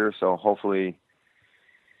my career. So hopefully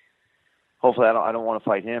I don't want to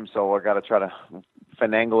fight him. So I got to try to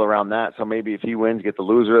finagle around that. So maybe if he wins, get the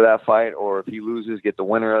loser of that fight, or if he loses, get the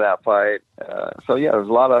winner of that fight. So yeah, there's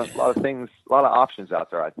a lot of things, a lot of options out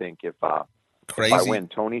there. I think if I win,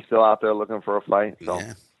 Tony's still out there looking for a fight. So.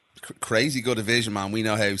 Yeah. Crazy good division, man. We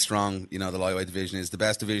know how strong, you know, the lightweight division is. The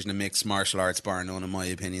best division of mixed martial arts, bar none, in my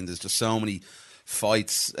opinion. There's just so many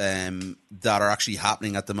fights that are actually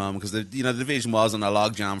happening at the moment, because the division was on a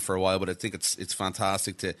logjam for a while, but I think it's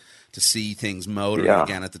fantastic to see things motoring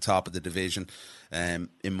again at the top of the division,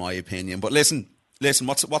 in my opinion. But listen,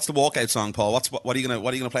 what's the walkout song, Paul? What are you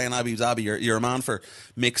gonna play in Abbey Zabi? You're a man for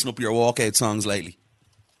mixing up your walkout songs lately.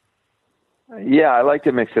 Yeah, I like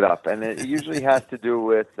to mix it up, and it usually has to do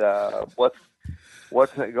with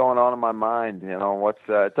what's going on in my mind. You know,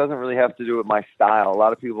 it doesn't really have to do with my style. A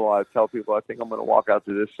lot of people, I tell people, I think I'm going to walk out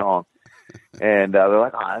to this song, and they're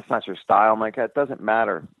like, "Oh, that's not your style." I'm like, "It doesn't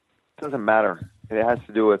matter. It doesn't matter. It has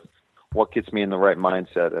to do with what gets me in the right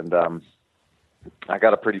mindset." And I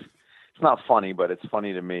got a pretty. It's not funny, but it's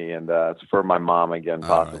funny to me, and it's for my mom again,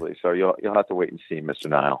 possibly. Right. So you'll have to wait and see, Mr.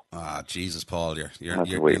 Nile. Ah, Jesus, Paul, you're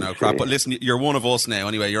no crap. But listen, you're one of us now.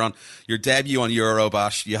 Anyway, you're on your debut on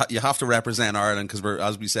Eurobash. You have to represent Ireland because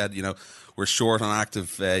as we said, we're short on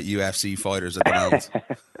active UFC fighters at the moment.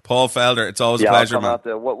 Paul Felder, it's always a pleasure, man.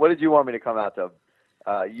 What did you want me to come out to?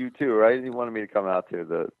 You too, right? You wanted me to come out to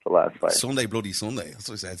the last fight. Sunday, bloody Sunday. That's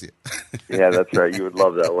what I said to you. Yeah, that's right. You would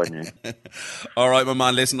love that, wouldn't you? All right, my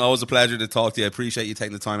man. Listen, always a pleasure to talk to you. I appreciate you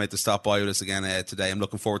taking the time out to stop by with us again today. I'm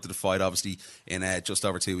looking forward to the fight, obviously, in just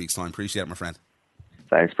over 2 weeks' time. Appreciate it, my friend.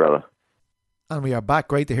 Thanks, brother. And we are back.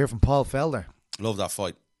 Great to hear from Paul Felder. Love that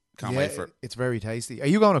fight. Can't wait for it. It's very tasty. Are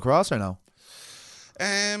you going across or no?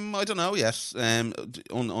 I don't know yet.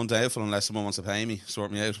 Undoubtful unless someone wants to pay me,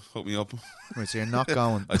 sort me out, hook me up. Right, so you're not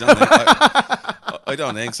going. I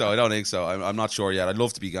don't think so. I'm not sure yet. I'd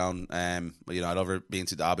love to be going. I'd love being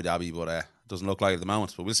to Abu Dhabi, but it doesn't look like it at the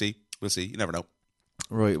moment. But we'll see. You never know.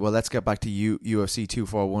 Right. Well, let's get back to UFC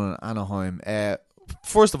 241 in Anaheim.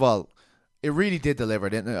 First of all, it really did deliver,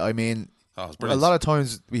 didn't it? I mean, a lot of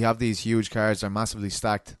times we have these huge cards that are massively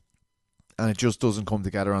stacked, and it just doesn't come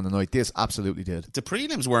together on the night. This absolutely did. The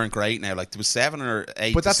prelims weren't great now. Like, there was 7 or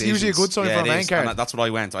 8 But that's decisions. usually a good sign for a main card. And that's what I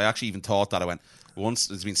went. I actually even thought that. I went, once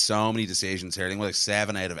there's been so many decisions here. I think like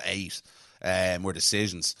 7 out of 8 were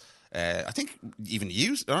decisions. I think even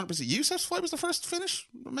Yusuf's fight was the first finish?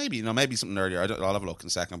 Maybe something earlier. I'll have a look in a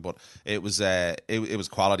second. But it was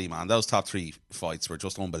quality, man. Those top 3 fights were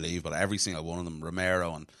just unbelievable. Every single one of them.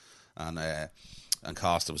 Romero and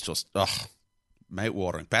Costa was just...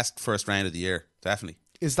 mouth-watering. Best first round of the year, definitely.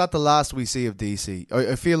 Is that the last we see of DC?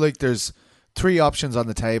 I feel like there's 3 options on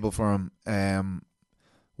the table for him.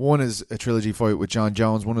 One is a trilogy fight with John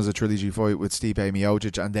Jones. One is a trilogy fight with Stipe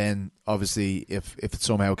Miocic. And then, obviously, if it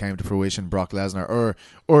somehow came to fruition, Brock Lesnar.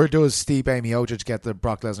 Or does Stipe Miocic get the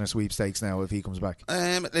Brock Lesnar sweepstakes now if he comes back?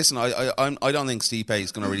 Listen, I don't think Stipe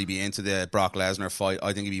is going to really be into the Brock Lesnar fight.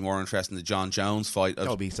 I think he'd be more interested in the John Jones fight. That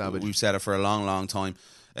would be savage. We've said it for a long, long time.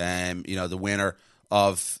 The winner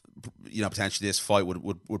of potentially this fight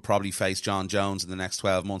would probably face John Jones in the next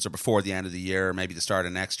 12 months or before the end of the year, or maybe the start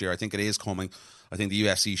of next year. I think it is coming. I think the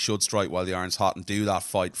UFC should strike while the iron's hot and do that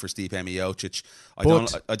fight for Stipe Miocic. I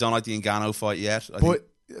don't like the Ngannou fight yet.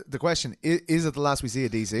 The question is it the last we see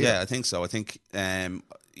of DC? Yeah, I think so. I think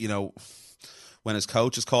when his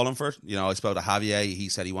coach is calling for it, I spoke to Javier. He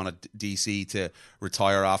said he wanted DC to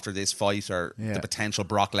retire after this fight, or the potential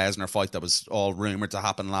Brock Lesnar fight that was all rumoured to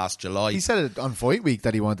happen last July. He said it on Fight Week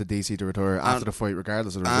that he wanted DC to retire after the fight,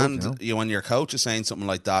 regardless of the result. And when your coach is saying something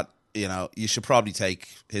like that, you should probably take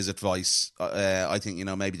his advice. I think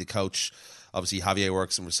maybe the coach, obviously Javier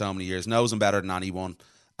works him for so many years, knows him better than anyone,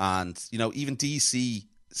 and even DC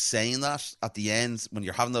saying that at the end when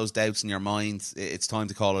you're having those doubts in your mind, it's time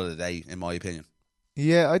to call it a day, in my opinion.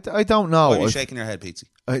 Yeah, I don't know. Why are you shaking your head, Pete?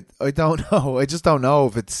 I don't know. I just don't know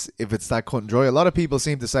if it's that cut and dry. A lot of people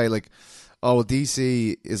seem to say like, oh, well,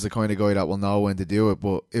 DC is the kind of guy that will know when to do it.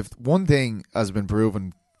 But if one thing has been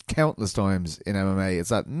proven countless times in MMA, it's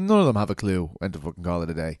that none of them have a clue when to fucking call it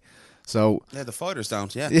a day. So the fighters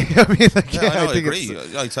don't. Yeah, I mean, I agree.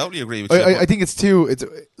 I totally agree with you. I think it's too. It's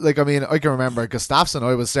like, I mean, I can remember Gustafsson.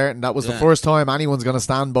 I was certain that was the first time anyone's going to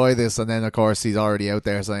stand by this, and then of course he's already out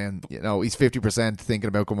there saying, he's 50% thinking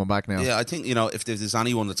about coming back now. Yeah, I think if there's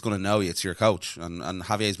anyone that's going to know you, it's your coach, and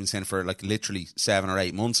Javier's been saying for like literally 7 or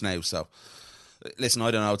 8 months now. So listen, I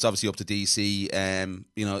don't know. It's obviously up to DC.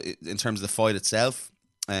 In terms of the fight itself,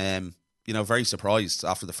 very surprised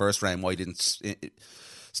after the first round why he didn't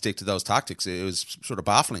stick to those tactics. It was sort of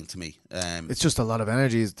baffling to me. It's just a lot of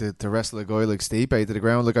energy to wrestle a guy like Stipe to the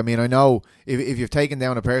ground. Like, I mean, I know if you've taken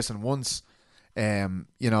down a person once,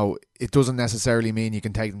 it doesn't necessarily mean you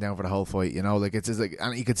can take them down for the whole fight. Like, it's like,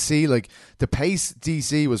 and you could see like the pace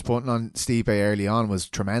DC was putting on Stipe early on was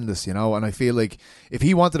tremendous. And I feel like if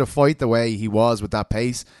he wanted to fight the way he was with that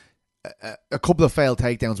pace, a couple of failed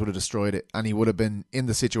takedowns would have destroyed it, and he would have been in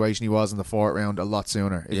the situation he was in the 4th round a lot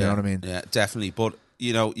sooner. You know what I mean? Yeah, definitely. But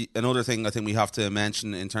another thing I think we have to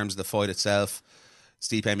mention in terms of the fight itself,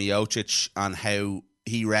 Stipe Miocic, and how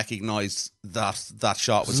he recognised that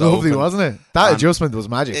shot was lovely, open. Wasn't it? That adjustment was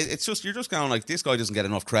magic. It's just, you're just going like, this guy doesn't get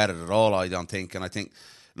enough credit at all, I don't think. And I think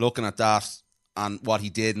looking at that and what he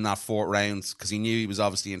did in that 4th round, because he knew he was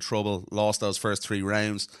obviously in trouble, lost those first 3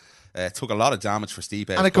 rounds, Took a lot of damage for Stipe.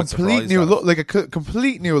 And a complete new look, like a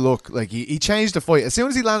complete new look. Like he changed the fight as soon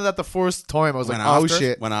as he landed that the first time. I was like, oh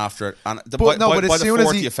shit, went after it. And but as soon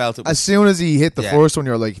as you felt it. As soon as he hit the first one,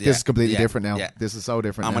 you're like, this is completely different now. Yeah. This is so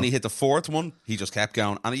different. And now. when he hit the fourth one, he just kept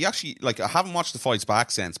going. And he actually, like, I haven't watched the fights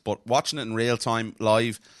back since, but watching it in real time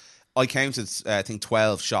live, I counted I think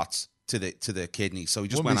 12 shots to the kidney. So he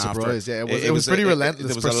just went after it. Yeah, it was pretty relentless.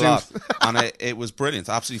 There was a lot, and it was brilliant,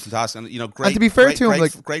 absolutely fantastic. And great. And to be fair to him,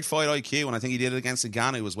 great fight IQ, and I think he did it against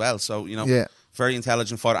Ngannou as well. So very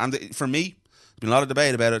intelligent fighter. And for me, there's been a lot of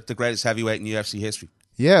debate about it. The greatest heavyweight in UFC history.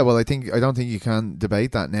 Yeah, well, I don't think you can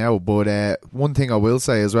debate that now. But one thing I will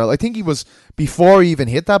say as well, I think he was, before he even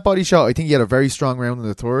hit that body shot, I think he had a very strong round in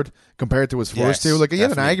the third compared to his first two. Like, he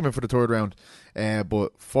had an argument for the third round, but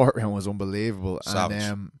fourth round was unbelievable. Savage.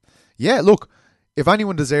 And look, if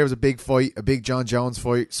anyone deserves a big fight, a big John Jones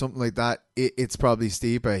fight, something like that, it's probably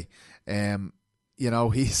Stipe.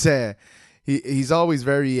 He's always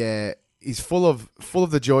very. He's full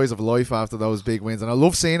of the joys of life after those big wins, and I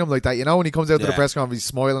love seeing him like that. You know, when he comes out to the press conference, he's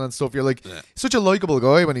smiling and stuff. You're like, such a likable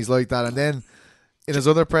guy when he's like that, and then in his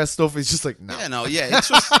other press stuff, he's just like, no.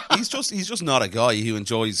 It's just he's just not a guy who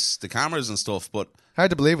enjoys the cameras and stuff. But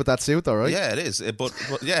hard to believe with that suit, though, right? Yeah, it is. But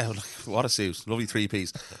yeah, what a suit, lovely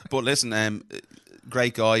 3-piece. But listen,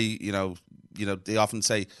 great guy. You know, they often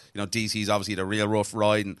say, DC's obviously the real rough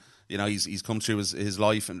ride, and he's come through his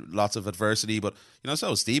life and lots of adversity, but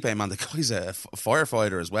so is Stipe, man. The guy's a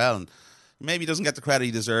firefighter as well, and maybe he doesn't get the credit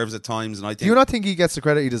he deserves at times. And I think, do you not think he gets the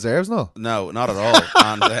credit he deserves? No, not at all.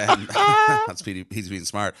 And he's being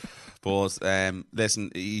smart, but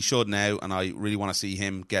listen, he should now, and I really want to see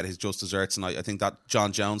him get his just desserts. And I think that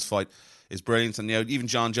John Jones fight is brilliant, and even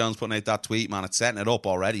John Jones putting out that tweet, man, it's setting it up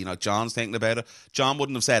already. John's thinking about it. John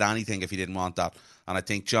wouldn't have said anything if he didn't want that. And I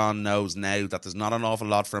think John knows now that there's not an awful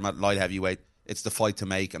lot for him at light heavyweight. It's the fight to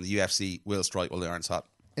make, and the UFC will strike while the iron's hot.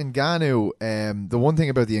 Ngannou, the one thing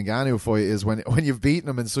about the Ngannou fight is when you've beaten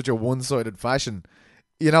him in such a one-sided fashion,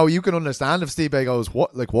 you can understand if Stipe goes,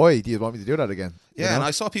 "What? Like, why do you want me to do that again?" Yeah, and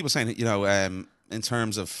I saw people saying, in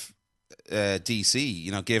terms of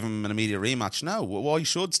DC, give him an immediate rematch. No, why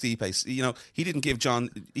should Stipe? He didn't give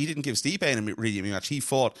Stipe an immediate rematch. He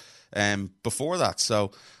fought before that,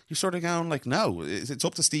 so you're sort of going like, no, it's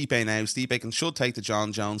up to Stipe now. Stipe should take the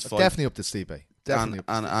John Jones fight. Definitely up to Stipe. Definitely,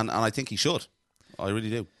 and I think he should. I really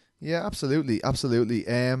do. Yeah, absolutely.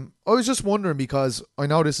 I was just wondering, because I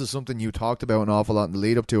know this is something you talked about an awful lot in the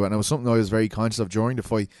lead up to it, and it was something I was very conscious of during the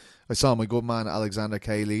fight. I saw my good man Alexander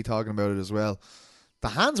K. Lee talking about it as well. The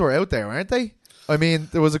hands were out there, weren't they? I mean,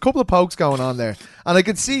 there was a couple of pokes going on there, and I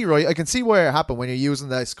can see where it happened when you're using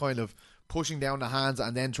this kind of pushing down the hands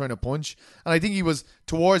and then trying to punch. And I think he was,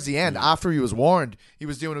 towards the end, after he was warned, he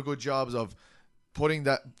was doing a good job of pushing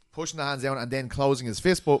the hands down and then closing his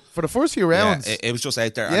fist. But for the first few rounds, it was just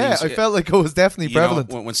out there. Yeah, I felt like it was definitely prevalent.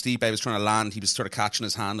 When Stipe was trying to land, he was sort of catching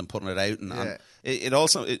his hand and putting it out, and it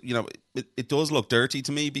also it does look dirty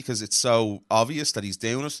to me because it's so obvious that he's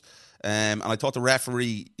doing it. And I thought the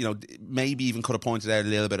referee, maybe even could have pointed out a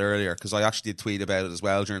little bit earlier, because I actually did tweet about it as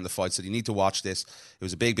well during the fight. Said you need to watch this. It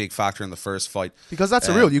was a big factor in the first fight, because that's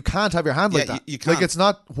a rule. You can't have your hand like that. You can't. Like, it's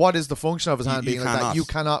not what is the function of his hand being like cannot. that. You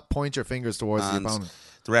cannot point your fingers towards the opponent.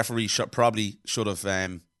 The referee probably should have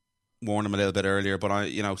warned him a little bit earlier. But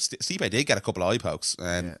Stipe did get a couple of eye pokes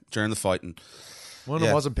during the fight, and one of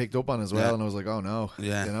them wasn't picked up on as well, and I was like, oh no.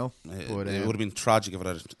 Yeah. It would have been tragic if it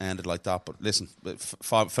had ended like that. But listen,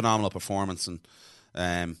 phenomenal performance, and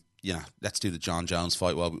let's do the John Jones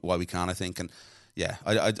fight while we can, I think. And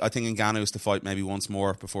I think Ngannou is to fight maybe once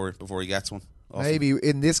more before he gets one. Maybe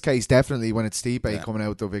in this case, definitely when it's Stipe coming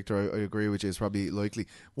out, though, Victor, I agree with you, it's probably likely.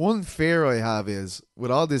 One fear I have is, with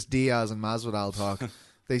all this Diaz and Masvidal talk,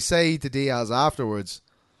 they say to Diaz afterwards,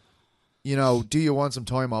 do you want some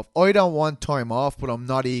time off? I don't want time off, but I'm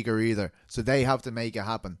not eager either. So they have to make it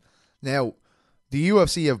happen. Now, the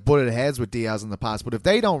UFC have butted heads with Diaz in the past, but if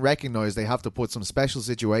they don't recognise they have to put some special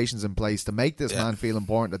situations in place to make this man feel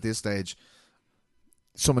important at this stage,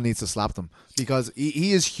 someone needs to slap them, because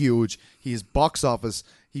he is huge. He is box office.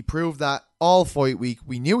 He proved that all fight week.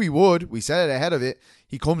 We knew he would. We said it ahead of it.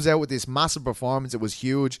 He comes out with this massive performance. It was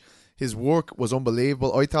huge. His work was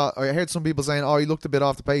unbelievable. I heard some people saying, he looked a bit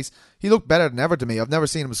off the pace. He looked better than ever to me. I've never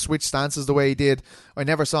seen him switch stances the way he did. I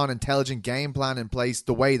never saw an intelligent game plan in place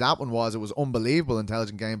the way that one was. It was unbelievable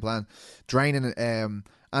intelligent game plan. Draining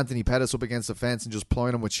Anthony Pettis up against the fence and just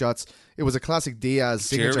plying him with shots. It was a classic Diaz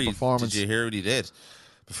signature performance. Did you hear what he did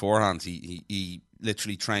beforehand? He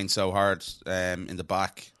literally trained so hard in the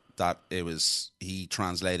back that he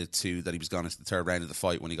translated to that he was going into the third round of the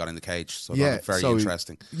fight when he got in the cage. So Yeah, that's very so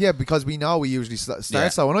interesting. Yeah, because we know he usually starts. Yeah.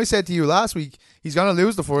 So when I said to you last week, he's going to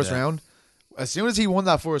lose the first Yeah. round. As soon as he won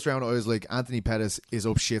that first round, I was like, Anthony Pettis is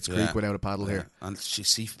up shit's creek Yeah. without a paddle here. And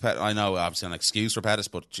I know obviously an excuse for Pettis,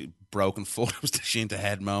 but broken foot was the shin to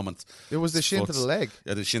head moment. It was the shin to the leg.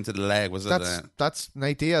 Yeah, the shin to the leg was That's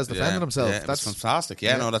Nate Diaz defending himself. Yeah, That's was fantastic.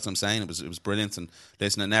 Yeah, no, that's what I'm saying. It was brilliant. And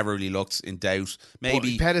listen, it never really looked in doubt.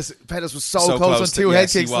 Maybe Pettis was so close on two head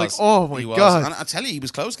kicks. Like, oh my god! And I tell you, he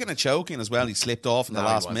was close getting a choking as well. He slipped off in the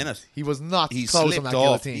last minute. He was not He close on slipped that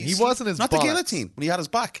off. guillotine. He wasn't as not bollocks. the guillotine when he had his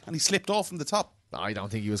back and he slipped off from the top. I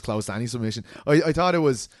don't think he was close to any submission. I thought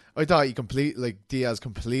Diaz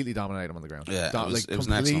completely dominated him on the ground. Yeah, it was an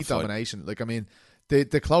complete excellent fight. domination. Like, I mean,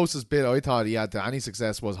 the closest bit I thought he had to any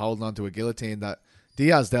success was holding on to a guillotine that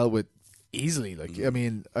Diaz dealt with easily. Like, I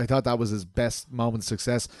mean, I thought that was his best moment of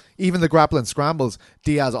success. Even the grappling scrambles,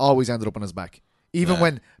 Diaz always ended up on his back. Even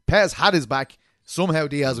when Pettis had his back, somehow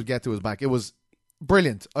Diaz would get to his back. It was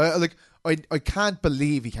brilliant. I can't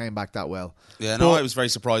believe he came back that well. Yeah, no, I was very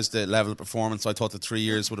surprised the level of performance. I thought the 3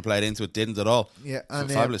 years would have played into it. Didn't at all. Yeah, and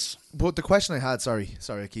fabulous. But the question I had, sorry,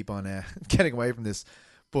 I keep on getting away from this.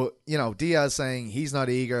 But, you know, Diaz saying he's not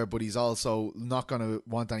eager, but he's also not going to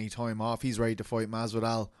want any time off. He's ready to fight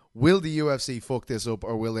Masvidal. Will the UFC fuck this up,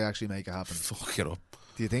 or will they actually make it happen? Fuck it up.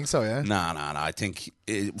 Do you think so, yeah? No. I think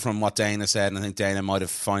from what Dana said, and I think Dana might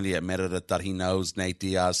have finally admitted it, that he knows Nate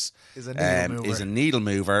Diaz is a needle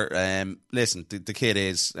mover. Listen, the kid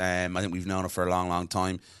is. I think we've known it for a long, long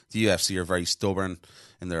time. The UFC are very stubborn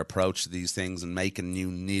in their approach to these things and making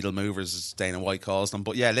new needle movers, as Dana White calls them.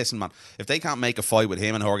 But yeah, listen, man, if they can't make a fight with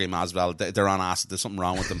him and Jorge Masvidal, they're on acid. There's something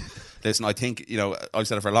wrong with them. Listen, I think, you know, I've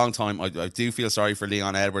said it for a long time, I do feel sorry for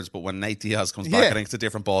Leon Edwards, but when Nate Diaz comes back, I think it's a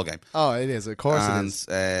different ballgame. Oh, it is. Of course it is.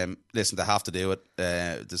 Listen, they have to do it.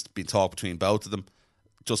 There's been talk between both of them.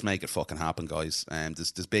 Just make it fucking happen, guys.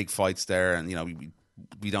 There's big fights there, and, you know,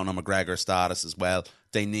 we don't know McGregor's status as well.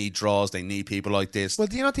 They need draws. They need people like this. Well,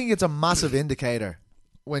 do you not think it's a massive indicator?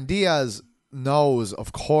 When Diaz knows,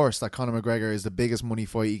 of course, that Conor McGregor is the biggest money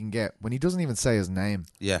fight he can get, when he doesn't even say his name.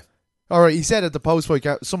 Yeah. All right, he said at the post-fight,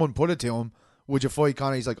 someone put it to him, would you fight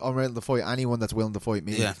Conor? He's like, I'm ready to fight anyone that's willing to fight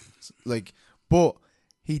me. Yeah. Like, but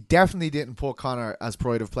he definitely didn't put Conor as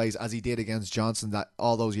pride of place as he did against Johnson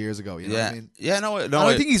all those years ago. You know what I mean? Yeah, no. And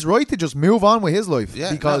I think he's right to just move on with his life,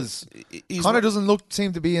 because Conor doesn't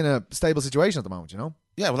seem to be in a stable situation at the moment, you know?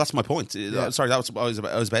 Yeah, well, that's my point. Sorry, that was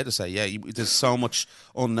what I was about to say. Yeah, there's so much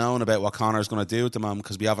unknown about what Conor's going to do at the moment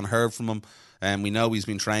because we haven't heard from him, and we know he's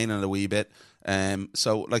been training a wee bit.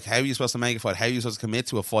 So, like, how are you supposed to make a fight? How are you supposed to commit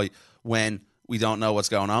to a fight when we don't know what's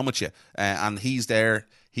going on with you? And he's there.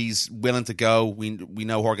 He's willing to go. We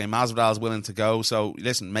know Jorge Masvidal is willing to go. So,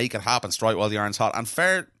 listen, make it happen. Strike while the iron's hot. And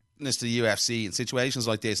fairness to the UFC, in situations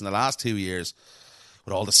like this in the last 2 years,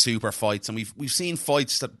 with all the super fights, and we've seen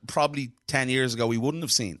fights that probably 10 years ago we wouldn't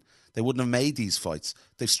have seen. They wouldn't have made these fights.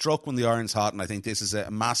 They've struck when the iron's hot, and I think this is a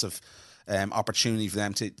massive opportunity for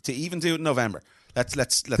them to even do it in November.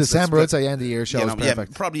 Let's December, I'd say end of the year show is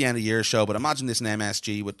perfect. Yeah, probably end of year show, but imagine this in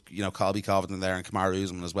MSG with, you know, Colby Covington there and Kamaru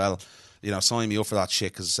Usman as well. You know, sign me up for that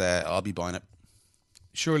shit, because I'll be buying it.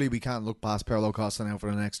 Surely we can't look past Paulo Costa now for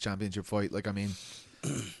the next championship fight. Like, I mean,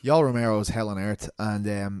 Yoel Romero is hell on earth,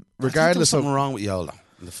 and regardless of something wrong with Yoel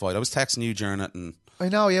in the fight. I was texting you during it, and I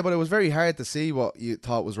know, yeah, but it was very hard to see what you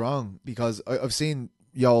thought was wrong, because I've seen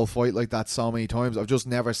Yoel fight like that so many times. I've just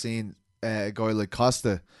never seen a guy like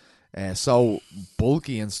Costa so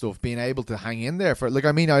bulky and stuff being able to hang in there for. Like,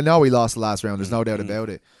 I mean, I know he lost the last round. There's no doubt about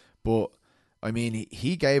it, but I mean,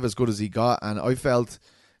 he gave as good as he got, and I felt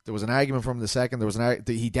there was an argument from the second. There was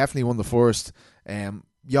he definitely won the first.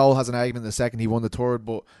 Yoel has an argument in the second. He won the third,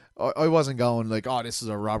 but I wasn't going like, oh, this is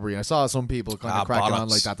a robbery. I saw some people kind of cracking on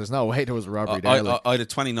like that. There's no way there was a robbery there. I had a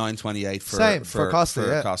 29-28 for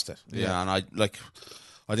Costa. Costa. Yeah, and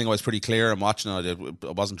I think I was pretty clear in watching it.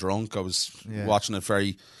 I wasn't drunk. I was watching it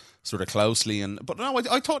very sort of closely. But no,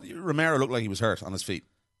 I thought Romero looked like he was hurt on his feet.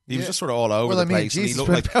 He was just sort of all over the place. Jesus, and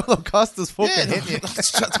he looked like Paulo Costa's fucking hitting you.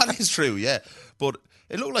 That is true, yeah. But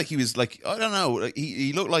it looked like he was like, I don't know,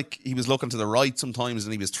 he looked like he was looking to the right sometimes,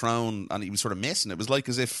 and he was thrown and he was sort of missing. It was like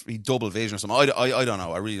as if he double vision or something. I don't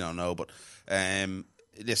know. I really don't know. But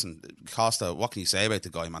listen, Costa, what can you say about the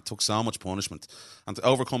guy, man? Took so much punishment, and to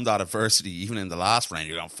overcome that adversity, even in the last round,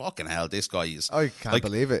 you're going, fucking hell, this guy is. I can't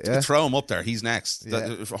believe it. Yeah, throw him up there. He's next.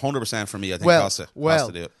 100% for me. I think Costa has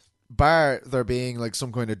to do it. bar there being like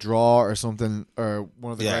some kind of draw or something, or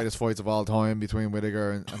one of the greatest fights of all time between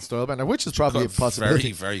Whittaker and Stylebender, which is probably a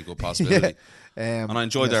possibility. Very, very good possibility. And I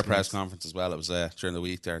enjoyed their press conference as well. It was during the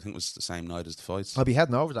week there. I think it was the same night as the fights. I'll be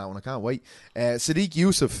heading over that one. I can't wait. Sadiq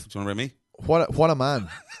Youssef. Do you want to bring me? What a man.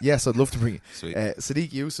 Yes, I'd love to bring it. Sweet.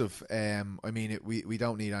 Sadiq Youssef, we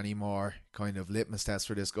don't need any more kind of litmus tests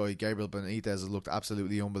for this guy. Gabriel Benitez has looked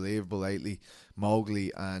absolutely unbelievable lately.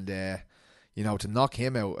 Mowgli, and to knock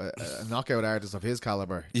him out, a knockout artist of his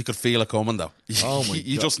caliber. You could feel it coming though. Oh my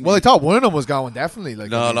God. I thought one of them was going, definitely. Like,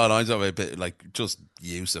 no, I'm talking a bit like just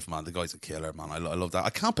Youssef, man. The guy's a killer, man. I love that. I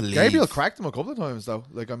can't believe Gabriel cracked him a couple of times though.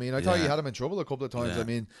 Like, I thought he had him in trouble a couple of times.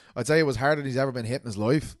 Yeah. I'd say it was harder than he's ever been hit in his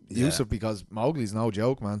life. Youssef, because Mowgli's no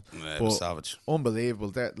joke, man. Yeah, it was savage.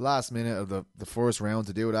 Unbelievable. That last minute of the first round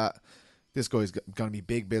to do that. This guy's going to be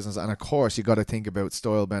big business, and of course you got to think about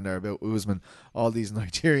Stylebender, about Usman, all these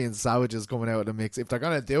Nigerian savages coming out of the mix. If they're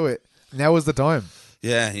going to do it, now is the time.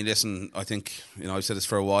 Yeah, listen, I think, I've said this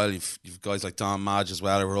for a while, you've guys like Don Madge as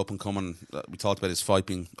well who are up and coming. We talked about his fight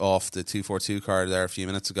being off the 242 card there a few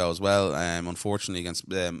minutes ago as well, unfortunately against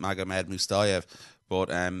Magomed Mustayev. But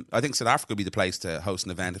I think South Africa would be the place to host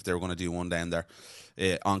an event if they were going to do one down there.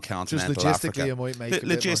 On continental just logistically, Africa. it might make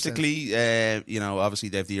logistically, obviously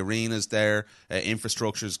they have the arenas there,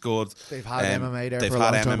 infrastructure is good. They've had MMA there. They've for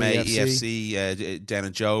had a long MMA, time, EFC down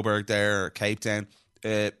in Joburg there, or Cape Town.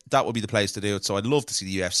 That would be the place to do it. So I'd love to see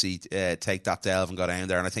the UFC take that delve and go down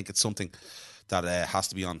there. And I think it's something that has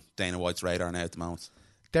to be on Dana White's radar now at the moment.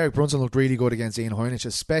 Derek Brunson looked really good against Ian Heinisch,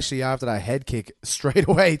 especially after that head kick straight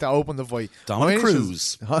away to open the fight. Dominic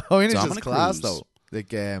Cruz. Heinisch is class though.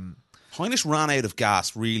 Like, Heinisch ran out of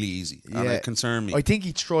gas really easy, and it concerned me. I think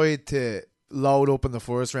he tried to load up in the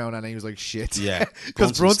first round, and he was like, shit. Yeah.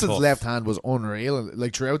 Because Brunson's left hand was unreal.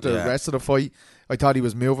 Like, throughout the rest of the fight, I thought he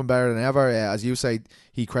was moving better than ever. As you say,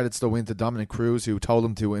 he credits the win to Dominic Cruz, who told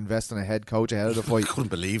him to invest in a head coach ahead of the fight. I couldn't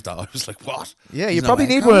believe that. I was like, what? Yeah, you probably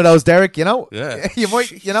need one of those, Derek, Yeah. You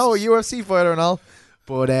might, a UFC fighter and all.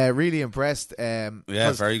 But really impressed.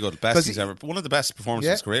 Very good. Best he's ever. One of the best performances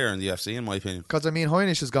of his career in the UFC, in my opinion. Because,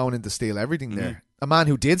 Heinisch is going in to steal everything there. A man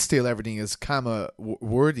who did steal everything is Kama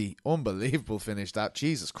Worthy. Unbelievable finish. That,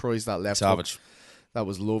 Jesus Christ, that left savage. Hook. That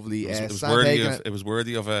was lovely. It was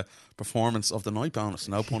worthy of a performance of the night bonus.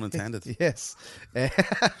 No pun intended. Yes.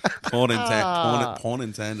 Pun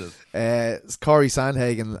intended. Corey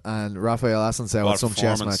Sandhagen and Rafael Assunção at some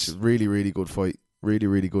chess match. Really, really good fight. Really,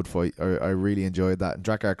 really good fight. I really enjoyed that. And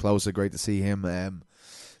Drakkar Klose, great to see him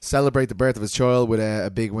celebrate the birth of his child with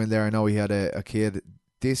a big win there. I know he had a kid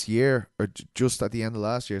this year, or just at the end of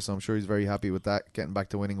last year, so I'm sure he's very happy with that, getting back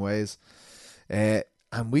to winning ways. And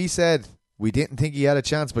we said we didn't think he had a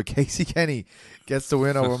chance, but Casey Kenny gets the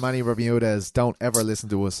win over Manny Bermudez. Don't ever listen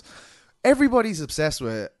to us. Everybody's obsessed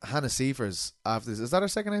with Hannah Seifers after this. Is that her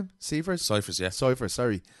second name? Seifers? Cyphers, yeah. Cyphers,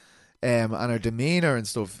 sorry. And her demeanour and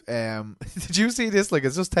stuff. Did you see this? Like,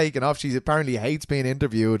 it's just taken off. She apparently hates being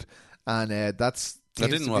interviewed, and that's I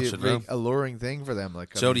didn't watch a very alluring thing for them.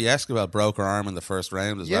 Like, Jody Escobar broke her arm in the first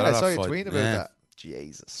round as well. Yeah, I saw you tweeting about that.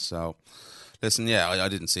 Jesus. So, listen, I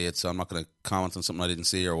didn't see it, so I'm not going to comment on something I didn't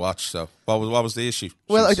see or watch. So, what was the issue?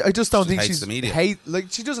 Well, I just don't think she's the media.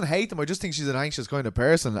 She doesn't hate them. I just think she's an anxious kind of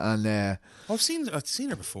person, and I've seen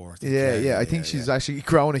her before. I think she's actually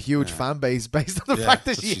grown a huge fan base based on the fact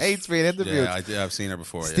that she hates being interviewed. Yeah, I've seen her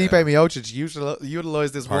before. Stipe Miocic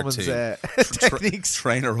utilised this woman's techniques.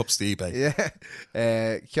 Train her up, Stipe.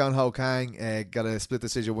 Yeah. Kyung Ho Kang got a split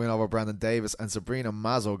decision win over Brandon Davis, and Sabrina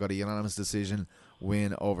Mazo got a unanimous decision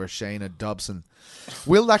win over Shayna Dobson.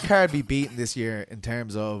 Will that card be beaten this year in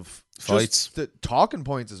terms of fights, the talking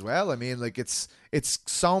points as well? I mean, like, it's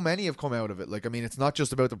so many have come out of it. Like, I mean, it's not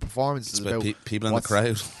just about the performances, it's about people in the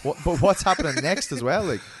crowd. But what's happening next as well?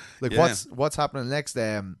 Like what's happening next?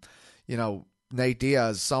 Nate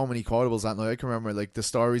Diaz, so many quotables that night. I can remember like the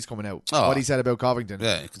stories coming out. What he said about Covington,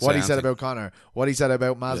 what he said about Connor, what he said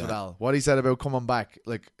about Masvidal, what he said about coming back.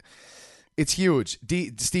 Like, it's huge.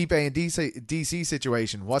 Stipe and DC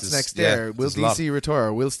situation. What's next there? Will DC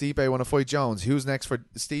retire? Will Stipe want to fight Jones? Who's next for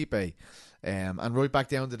Stipe? And right back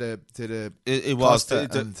down to the it was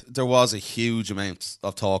there was a huge amount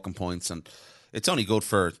of talking points, and it's only good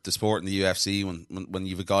for the sport and the UFC when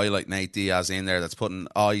you've a guy like Nate Diaz in there that's putting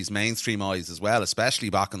mainstream eyes as well, especially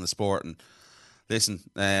back in the sport. And listen,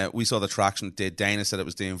 we saw the traction it did. Dana said it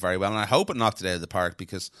was doing very well, and I hope it knocked it out of the park,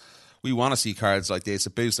 because we want to see cards like this.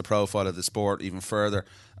 It boosts the profile of the sport even further.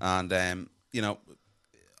 And,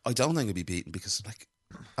 I don't think it'll be beaten because, like,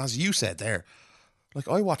 as you said there, Like,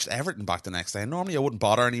 I watched Everton back the next day. Normally, I wouldn't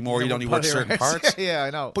bother anymore. You'd only watch certain Right. parts. Yeah, I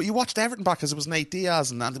know. But you watched Everton back because it was Nate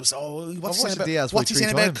Diaz, and it was, what's he saying about, Diaz what's he like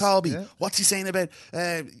saying three about times. Colby? Yeah. What's he saying about,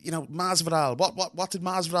 Masvidal? What did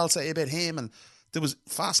Masvidal say about him? And there was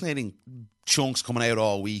fascinating chunks coming out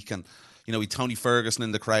all week, and, with Tony Ferguson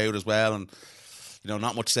in the crowd as well, and,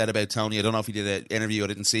 not much said about Tony. I don't know if he did an interview. I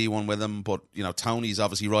didn't see one with him, but Tony's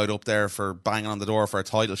obviously right up there for banging on the door for a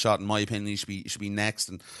title shot. In my opinion, he should be next.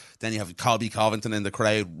 And then you have Colby Covington in the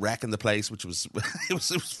crowd wrecking the place, which was it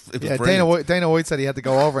was brilliant. Dana White said he had to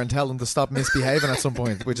go over and tell them to stop misbehaving at some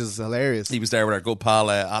point, which is hilarious. He was there with our good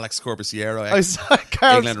pal Alex Corbusiero, I saw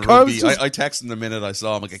Carl's England rugby. I texted him the minute I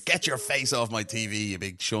saw him. I go, "Get your face off my TV, you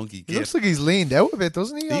big chunky He kid." looks like he's leaned out a bit,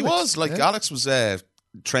 doesn't he? He Alex? was Alex was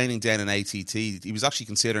training down in ATT. He was actually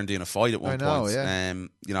considering doing a fight at one point. Yeah.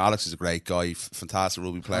 Alex is a great guy, fantastic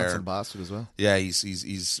rugby player. Handsome bastard as well. Yeah,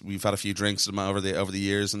 he's we've had a few drinks with him over the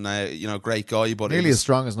years, and great guy, but Nearly as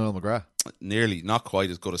strong as Noel McGrath. nearly not quite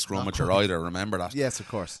as good a scrummager either. Remember that? Yes, of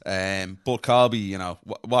course. But Colby,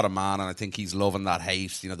 what a man, and I think he's loving that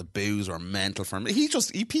hate. The boos are mental for him.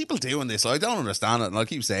 People doing this. I don't understand it, and I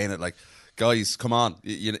keep saying it. Like, guys, come on,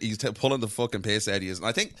 he's pulling the fucking piss out of you, and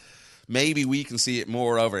I think maybe we can see it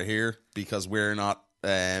more over here because we're not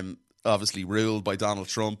obviously ruled by Donald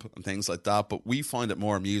Trump and things like that, but we find it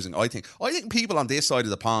more amusing. I think people on this side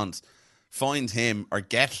of the pond find him or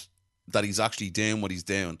get that he's actually doing what he's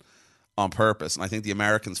doing on purpose, and I think the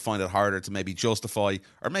Americans find it harder to maybe justify,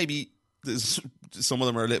 or maybe some of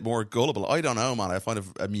them are a little more gullible. I don't know, man. I find it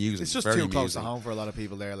amusing. It's just very too close to amusing. home for a lot of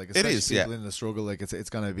people there. Like, It is, people in the struggle. Like, it's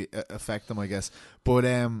going to affect them, I guess. But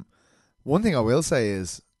one thing I will say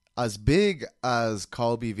is, as big as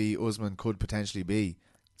Colby v. Usman could potentially be,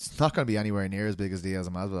 it's not going to be anywhere near as big as Diaz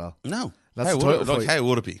and Masvidal. No, That's how the would, title fight. how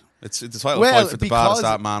would it be? It's the title Well, fight for the because-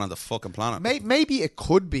 baddest man on the fucking planet. Maybe it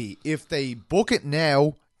could be if they book it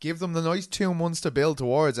now, give them the nice 2 months to build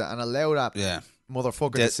towards it, and allow that Yeah,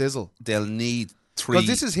 motherfucker to sizzle. they'll need 3. Because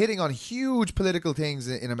this is hitting on huge political things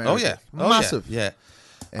in America. Oh yeah, Massive. Yeah.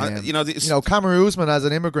 And, Cameron Usman as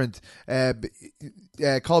an immigrant,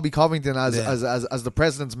 Colby Covington as the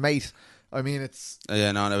president's mate. I mean, it's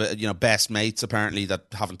best mates apparently that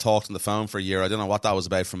haven't talked on the phone for a year. I don't know what that was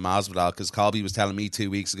about from Masvidal, because Colby was telling me 2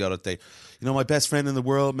 weeks ago that my best friend in the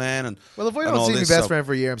world, man. And well, if I don't see my best friend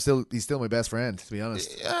for a year, he's still my best friend, to be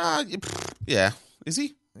honest. Yeah, is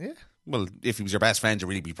he? Yeah. Well, if he was your best friend,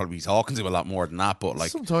 you'd probably be talking to him a lot more than that. But like,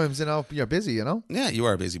 sometimes you're busy, Yeah, you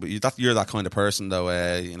are busy, but you're that kind of person, though.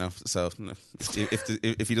 So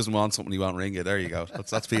if he doesn't want something, he won't ring you. There you go.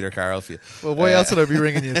 That's Peter Carroll for you. Well, why else would I be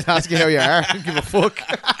ringing you to ask you how you are? I don't give a fuck.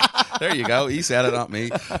 There you go. He said it, not me.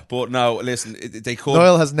 But no, listen, they could.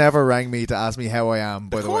 Noel has never rang me to ask me how I am.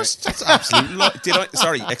 By Of the way, course, that's absolutely.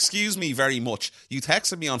 Sorry, excuse me very much. You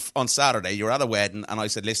texted me on Saturday. You were at a wedding, and I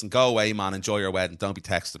said, "Listen, go away, man. Enjoy your wedding. Don't be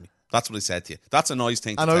texting me." That's what I said to you. That's a nice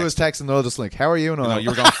thing. And I was texting Noel just like, "How are you?" No, you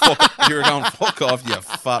were going fuck off, you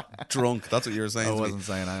fat drunk. That's what you were saying. I to wasn't me.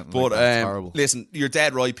 saying that. But that's horrible. listen, you're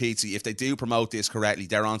dead right, Pete. If they do promote this correctly,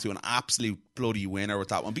 they're onto an absolute bloody winner with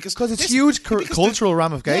that one, because it's huge cultural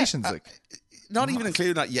ramifications. Not even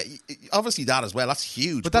including that. Yeah, obviously that as well. That's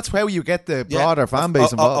huge. But that's how you get the broader fan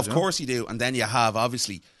base involved. Of course you do. And then you have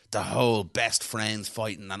obviously the whole best friends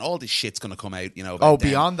fighting, and all this shit's going to come out. About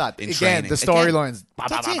beyond that, in again, training. the storylines.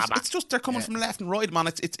 That's it. It's just they're coming from left and right, man.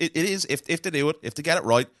 It is if they do it, if they get it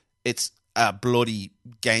right, it's a bloody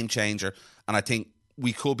game changer. And I think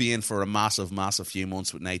we could be in for a massive, massive few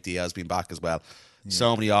months with Nate Diaz being back as well. Yeah.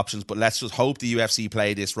 So many options, but let's just hope the UFC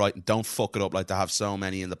play this right and don't fuck it up like they have so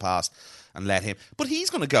many in the past, and let him. But he's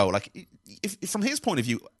going to go. Like, if from his point of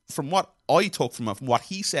view, from what I took from what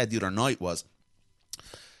he said the other night was,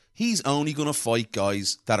 he's only going to fight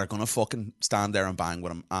guys that are going to fucking stand there and bang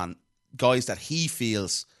with him, and guys that he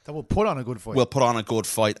feels that will put on a good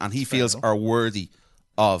fight. And he feels are worthy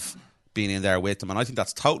of being in there with him. And I think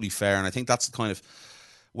that's totally fair, and I think that's the kind of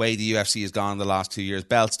way the UFC has gone in the last 2 years.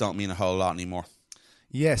 Belts don't mean a whole lot anymore.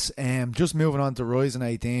 Yes, just moving on to Ryzen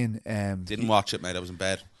 18. Didn't watch it, mate. I was in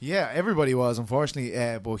bed. Yeah, everybody was,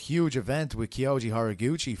 unfortunately. But huge event with Kyoji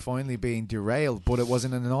Horiguchi finally being derailed, but it was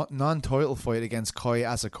in a non-title fight against Kai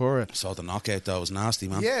Asakura. I saw the knockout, though. It was nasty,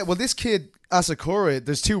 man. Yeah, well, this kid, Asakura,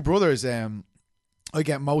 there's two brothers. I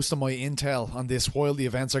get most of my intel on this while the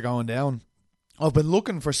events are going down. I've been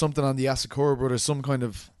looking for something on the Asakura brothers, some kind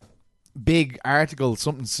of big article,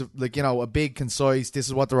 something like, a big concise, this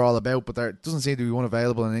is what they're all about, but there doesn't seem to be one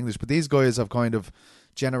available in English. But these guys have kind of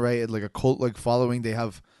generated like a cult-like following. They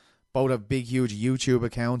both have big, huge YouTube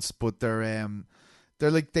accounts, but they're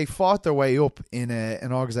like, they fought their way up in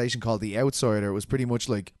an organization called The Outsider. It was pretty much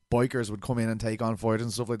like bikers would come in and take on fighters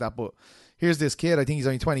and stuff like that. But here's this kid, I think he's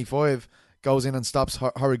only 25, goes in and stops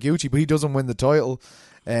Horiguchi, but he doesn't win the title.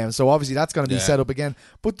 So obviously that's going to be set up again.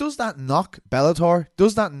 But does that knock Bellator?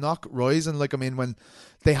 Does that knock Rizin? Like, I mean, when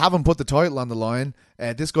they haven't put the title on the line,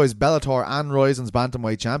 this guy's Bellator and Rizin's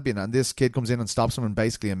bantamweight champion, and this kid comes in and stops him in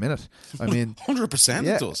basically a minute. I mean, 100%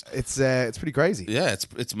 it does. It's pretty crazy. Yeah,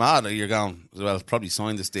 it's mad. You're going, well, probably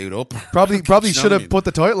sign this dude up. Probably should have put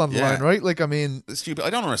the title on the line, right? Like, I mean, it's stupid.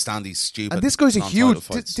 I don't understand these stupid. And this guy's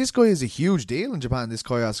this guy is a huge deal in Japan. This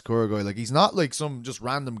Kaya Asakura guy, like, he's not like some just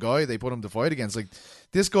random guy they put him to fight against. Like,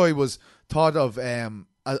 this guy was thought of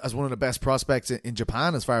as one of the best prospects in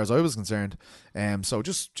Japan as far as I was concerned. So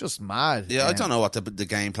just mad. Yeah, I don't know what the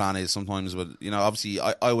game plan is sometimes, but obviously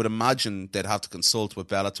I would imagine they'd have to consult with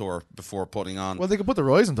Bellator before putting on. Well, they could put the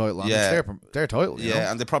Rizin title on. Yeah. It's their title. You know?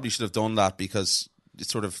 And they probably should have done that, because it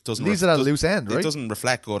sort of doesn't leaves it at a loose end, right? It doesn't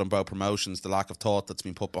reflect good on both promotions, the lack of thought that's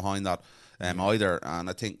been put behind that either. And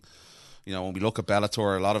I think, when we look at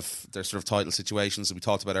Bellator, a lot of their sort of title situations that we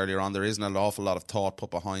talked about earlier on, there isn't an awful lot of thought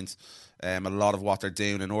put behind a lot of what they're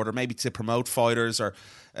doing in order maybe to promote fighters or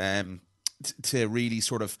to really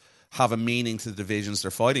sort of have a meaning to the divisions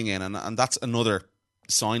they're fighting in. And that's another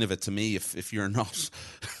sign of it to me. If you're not...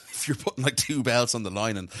 If you're putting like 2 belts on the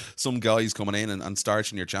line and some guy's coming in and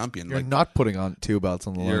starching your champion, you're not putting on 2 belts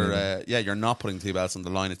on the line. You're not putting 2 belts on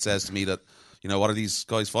the line. It says to me that, what are these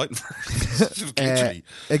guys fighting for?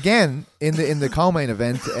 Again, in the co-main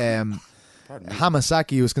event,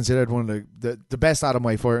 Hamasaki, who was considered one of the best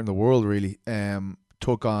atomweight fighter in the world, really,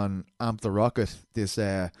 took on Amp the Rocket, this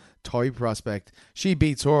Thai prospect. She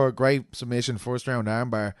beats her, great submission, first round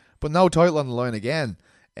armbar, but no title on the line again.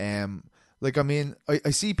 Like, I mean, I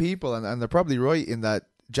see people, and they're probably right in that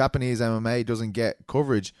Japanese MMA doesn't get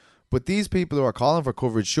coverage, but these people who are calling for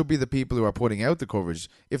coverage should be the people who are putting out the coverage.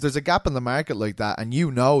 If there's a gap in the market like that, and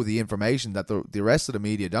the information that the rest of the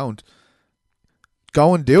media don't,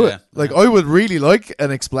 go and do it. Like, I would really like an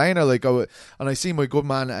explainer, like, and I see my good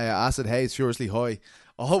man Acid Hayes, Furiously High,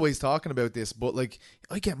 always talking about this, but like,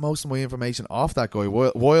 I get most of my information off that guy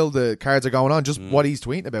while the cards are going on, just what he's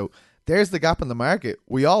tweeting about. There's the gap in the market.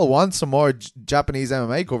 We all want some more Japanese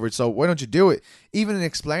MMA coverage, so why don't you do it? Even an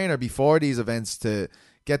explainer before these events to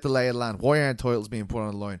get the lay of the land. Why aren't titles being put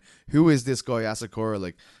on the line? Who is this guy Asakura?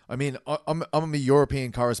 Like, I mean, I'm a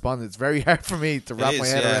European correspondent. It's very hard for me to wrap my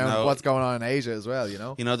head around what's going on in Asia as well.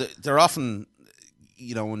 They're often,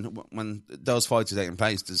 when those fights are taking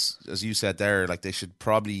place, as you said there, like, they should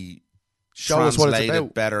probably show us what it's about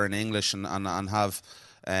it better in English and have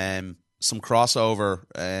some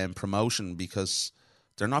crossover promotion, because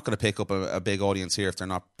they're not going to pick up a big audience here if they're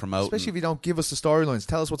not promoting. Especially if you don't give us the storylines.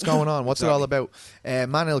 Tell us what's going on. What's it all about?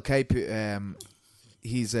 Manel Cape,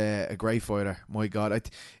 he's a great fighter. My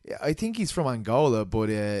God. I think he's from Angola, but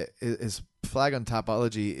his flag on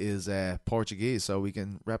Tapology is Portuguese, so we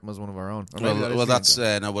can rep him as one of our own. Well, that's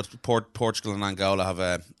Portugal and Angola have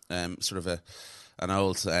a sort of an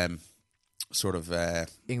old sort of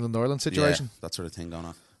England-Ireland situation. Yeah, that sort of thing going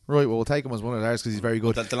on. Right, well, we'll take him as one of ours because he's very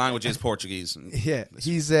good. The language is Portuguese. Yeah,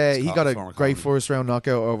 he got a great first round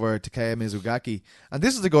knockout over Takeya Mizugaki, and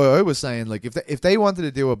this is the guy I was saying, like, if they wanted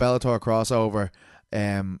to do a Bellator crossover,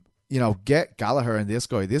 get Gallagher and this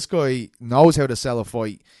guy. This guy knows how to sell a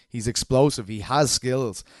fight. He's explosive. He has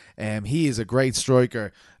skills. He is a great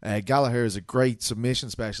striker. Gallagher is a great submission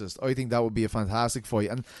specialist. I think that would be a fantastic fight.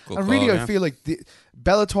 And really, I feel like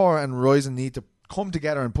Bellator and Rizin need to come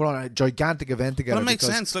together and put on a gigantic event together. Well, it makes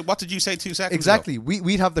sense. Like, what did you say 2 seconds exactly ago?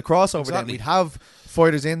 We'd have the crossover then. We'd have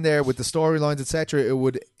fighters in there with the storylines, etc. It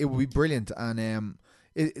would be brilliant. And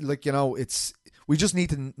we just need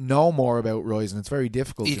to know more about Rizin. It's very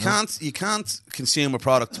difficult. You can't consume a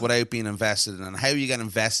product without being invested in it. And how you get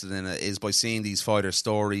invested in it is by seeing these fighter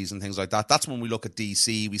stories and things like that. That's when we look at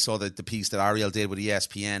DC. We saw the piece that Ariel did with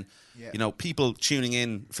ESPN. Yeah. People tuning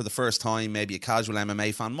in for the first time, maybe a casual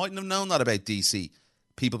MMA fan, mightn't have known that about DC.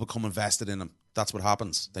 People become invested in them. That's what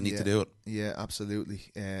happens. They need to do it. Yeah,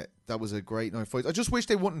 absolutely. That was a great night fight. I just wish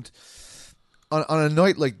they wouldn't, on a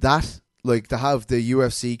night like that, like, to have the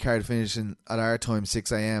UFC card finishing at our time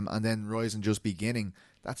 6 a.m. and then Rizin just beginning.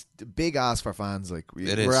 That's a big ask for fans. Like,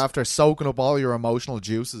 we're after soaking up all your emotional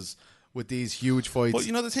juices with these huge fights. But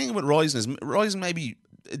the thing with Rizin is Rizin maybe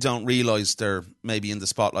don't realise they're maybe in the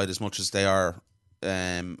spotlight as much as they are.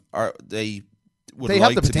 They have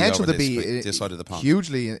the potential to be this side of the pond.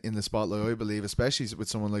 Hugely in the spotlight, I believe, especially with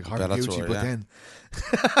someone like Horiguchi.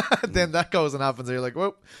 But then that goes and happens, and you're like,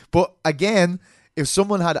 whoa. But again, if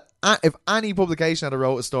any publication had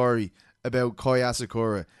wrote a story about Koi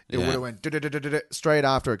Asakura, it would have went straight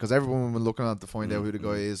after it because everyone was looking at to find out who the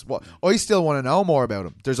guy is. What I still want to know more about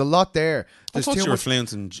him. There's a lot there. I thought you were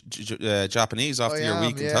fluent in Japanese after your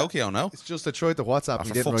week in Tokyo, no? It's just I tried to WhatsApp and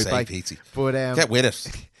he didn't write back. Petey. But get with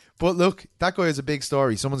it. But look, that guy is a big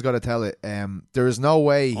story. Someone's got to tell it. There is no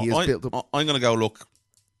way he has built up. I'm going to go look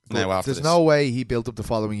now after this. There's no way he built up the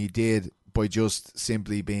following he did by just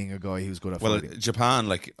simply being a guy who's good at fighting. Well, Japan,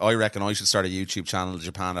 like, I reckon I should start a YouTube channel in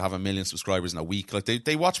Japan to have 1 million subscribers in a week. Like,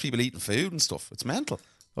 they watch people eating food and stuff. It's mental.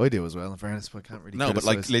 I do as well, in fairness, but I can't really No, but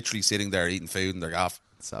like literally sitting there eating food and they're gaff.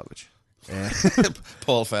 Savage.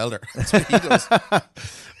 Paul Felder. That's what he does.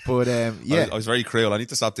 But yeah, I was very cruel. I need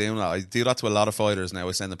to stop doing that. I do that to a lot of fighters now.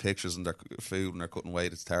 I send them pictures of their food and they're cutting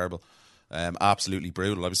weight. It's terrible. Absolutely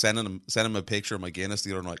brutal. I was sending him a picture of my Guinness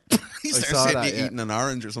the other night. He's there sitting eating an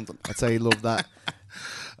orange or something. I'd say he loved that.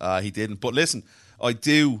 He didn't. But listen, I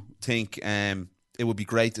do think it would be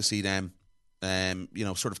great to see them,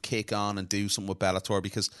 sort of kick on and do something with Bellator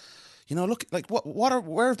because, look, like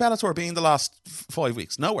where have Bellator been the last 5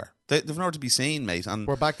 weeks? Nowhere. They've nowhere to be seen, mate. And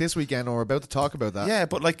we're back this weekend, and we're about to talk about that. Yeah,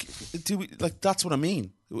 but that's what I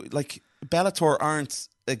mean. Like Bellator aren't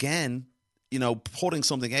again. Putting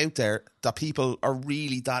something out there that people are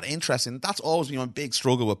really that interested in. That's always been my big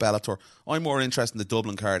struggle with Bellator. I'm more interested in the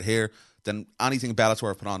Dublin card here than anything Bellator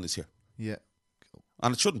have put on this year. Yeah.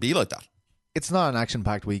 And it shouldn't be like that. It's not an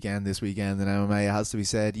action-packed weekend this weekend in MMA, it has to be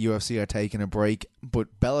said. UFC are taking a break,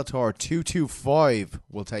 but Bellator 225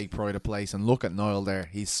 will take pride of place. And look at Niall there.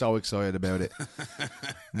 He's so excited about it.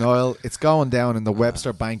 Niall, it's going down in the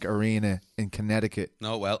Webster Bank Arena in Connecticut.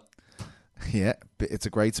 No, well. Yeah, it's a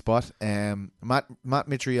great spot. Matt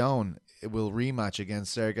Mitrione will rematch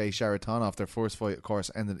against Sergey Sharatonov. Their first fight, of course,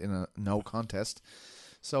 ended in a no contest.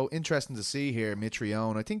 So interesting to see here,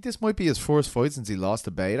 Mitrione. I think this might be his first fight since he lost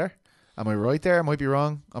to Bader. Am I right there? I might be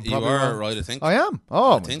wrong. I'm probably wrong. Right, I think. I am.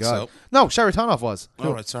 Oh, I my think God. So. No, Sharatonov was. Cool.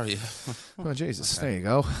 Oh, right, sorry. Oh, Jesus. Okay. There you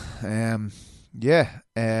go.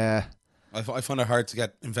 Yeah. I find it hard to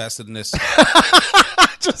get invested in this.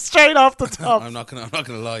 Just straight off the top. I'm not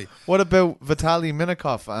gonna lie. What about Vitaly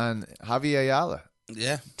Minakov and Javier Ayala?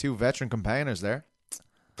 Yeah. 2 veteran campaigners there.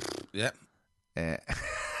 Yeah.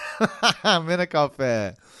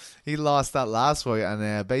 Minakov, he lost that last fight,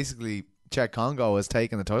 and basically Czech Congo has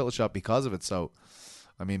taken the title shot because of it. So,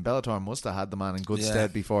 I mean, Bellator must have had the man in good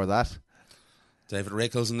stead before that. David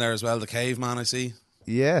Rickles in there as well, the caveman, I see.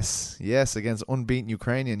 Yes, against unbeaten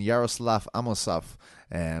Ukrainian Yaroslav Amosov,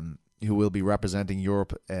 who will be representing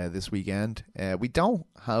Europe this weekend. We don't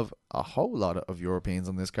have a whole lot of Europeans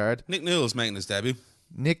on this card. Nick Newell's making his debut.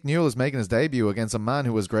 Nick Newell is making his debut against a man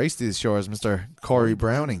who has graced these shores, Mr. Corey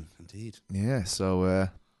Browning. Indeed. Yeah, so...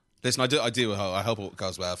 Listen, I hope it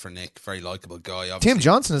goes well for Nick. Very likeable guy, obviously. Tim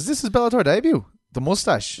Johnson, is this his Bellator debut? The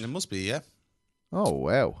mustache? It must be, yeah. Oh,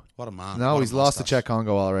 wow. What a man. No, what he's lost to Czech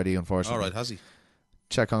Congo already, unfortunately. All right, has he?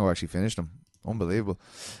 Czech Congo actually finished him. Unbelievable.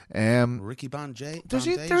 Ricky Bandejas.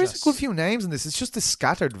 There is a good few names in this. It's just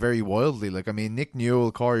scattered very wildly. Like, I mean, Nick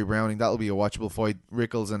Newell, Corey Browning, that'll be a watchable fight.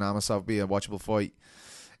 Rickles and Amosov will be a watchable fight.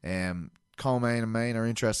 Coleman and Main are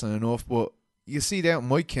interesting enough, but you see down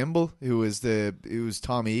Mike Kimball, who's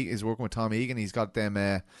Tom Egan, is working with Tom Egan. He's got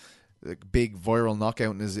them big viral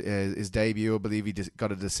knockout in his debut. I believe he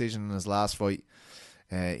got a decision in his last fight.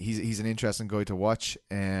 He's an interesting guy to watch.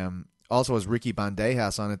 Also has Ricky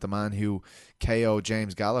Bandejas on it, the man who KO'd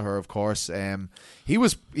James Gallagher, of course. He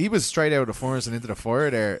was straight out of the furnace and into the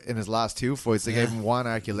fire there in his last 2 fights. They gave him Juan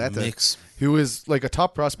Archuleta, who is like a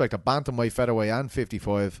top prospect, a bantamweight, featherweight, and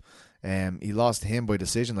 55. He lost to him by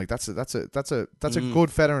decision. Like that's a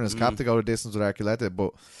good feather in his cap to go the distance with Archuleta.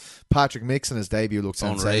 But Patrick Mixon, his debut looked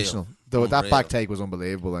sensational. Though that back take was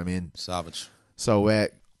unbelievable. I mean, savage. So I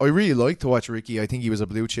really like to watch Ricky. I think he was a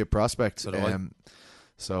blue chip prospect.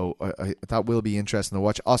 So I that will be interesting to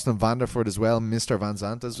watch. Austin Vanderford as well, Mr. Van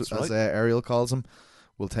Zandt, as Ariel calls him,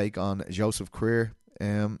 will take on Joseph Creer.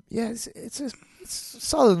 It's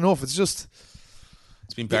solid enough. It's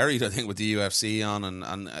been buried, I think, with the UFC on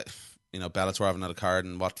and Bellator having had a card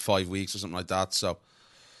in 5 weeks or something like that. So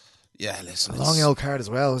yeah, listen, a long old card as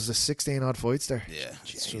well. There's 16 odd fights there. Yeah,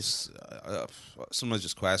 it's just sometimes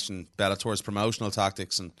just question Bellator's promotional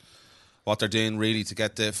tactics and what they're doing really to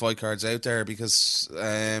get the fight cards out there, because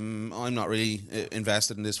I'm not really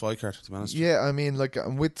invested in this fight card, to be honest. Yeah, I mean, like,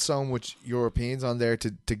 with so much Europeans on there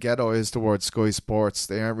to get eyes towards Sky Sports,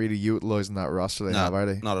 they aren't really utilising that roster they have, are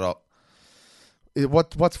they? Not at all.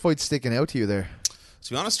 What fight's sticking out to you there?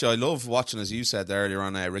 To be honest, Joe, I love watching, as you said earlier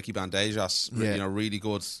on, Ricky Bandejas. Yeah. Really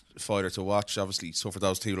good fighter to watch. Obviously, suffered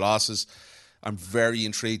those 2 losses. I'm very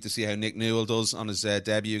intrigued to see how Nick Newell does on his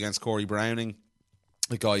debut against Corey Browning.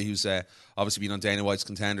 a guy who's obviously been on Dana White's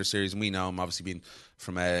Contender Series, and we know him obviously been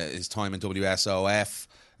from his time in WSOF.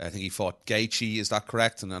 I think he fought Gaethje, is that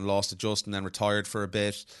correct? And then lost to Justin, then retired for a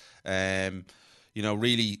bit.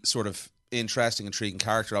 Really sort of interesting, intriguing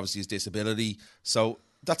character. Obviously, his disability. So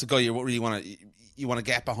that's a guy you really want to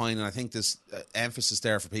get behind, and I think there's emphasis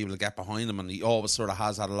there for people to get behind him, and he always sort of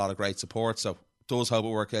has had a lot of great support. So does hope it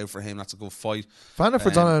work out for him. That's a good fight.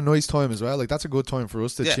 Vanderford's on a nice time as well. Like, that's a good time for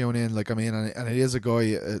us to tune in. Like, I mean, and it is a guy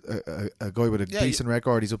with a decent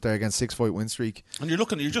record. He's up there against 6-fight win streak. And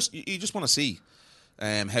you just want to see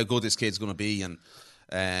how good this kid's going to be, and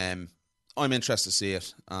I'm interested to see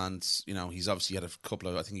it. And he's obviously had a couple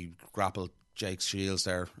of. I think he grappled Jake Shields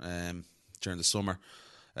there during the summer,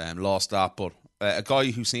 lost that, but. A guy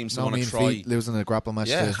who seems to want to try losing a grapple match.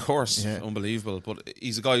 Yeah, of course, unbelievable. But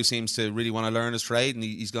he's a guy who seems to really want to learn his trade, and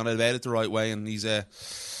he's gone about it the right way. And he's an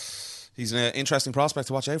interesting prospect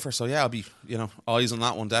to watch out for. So yeah, I'll be eyes on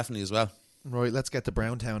that one definitely as well. Right, let's get to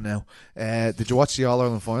Browntown now. Did you watch the All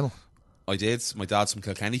Ireland final? I did. My dad's from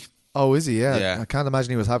Kilkenny. Oh, is he? Yeah. I can't imagine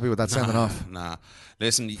he was happy with that sending off. Nah.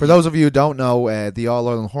 Listen, for those of you who don't know, the All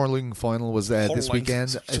Ireland hurling final was this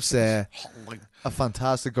weekend. It's a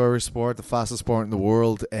fantastic Irish sport, the fastest sport in the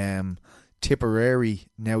world. Tipperary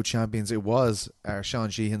now champions. It was Sean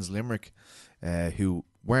Sheehan's Limerick, who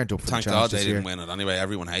weren't up for Thank the challenge God this they year. didn't win it. Anyway,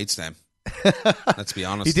 everyone hates them. Let's be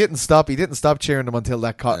honest. He didn't stop cheering them until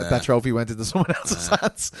that trophy went into someone else's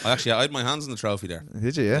hands. I had my hands on the trophy there.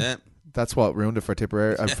 Did you? Yeah. That's what ruined it for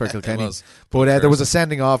Tipperary, for Kilkenny. But there was a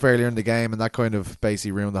sending off earlier in the game, and that kind of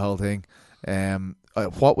basically ruined the whole thing.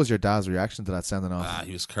 What was your dad's reaction to that sending off?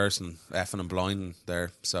 He was cursing, effing and blinding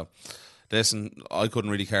there. So, listen, I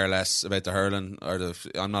couldn't really care less about the hurling or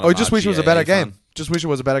I'm not. I just wish it was a better game. Just wish it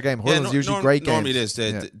was a better game. Hurling's usually great games. Normally it is.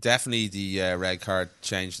 Definitely the red card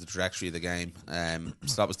changed the trajectory of the game.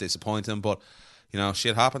 So that was disappointing, but.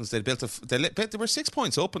 Shit happens. They were 6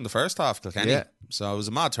 points up in the first half, Kilkenny. Yeah. So it was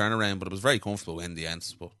a mad turnaround, but it was very comfortable in the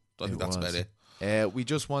end. But I think that's about it. We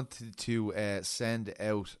just wanted to send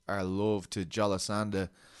out our love to Jolasanda,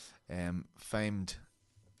 famed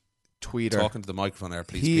tweeter. Talking to the microphone there,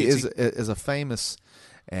 please. He is a famous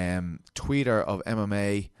tweeter of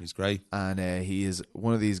MMA. He's great. And he is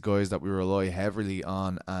one of these guys that we rely heavily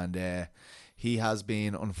on. And he has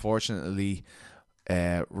been, unfortunately...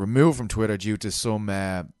 removed from Twitter due to some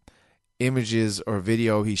images or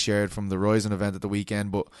video he shared from the Rising event at the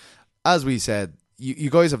weekend. But as we said, you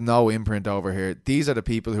guys have no imprint over here. These are the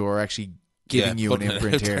people who are actually giving you an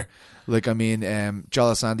imprint here. Like, I mean,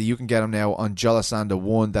 Jolasanda, you can get him now on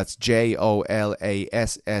Jolasanda1. That's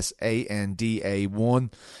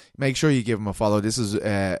JOLASSANDA1. Make sure you give him a follow. This is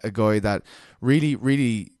a guy that really,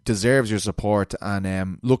 really deserves your support.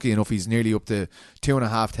 And lucky enough, he's nearly up to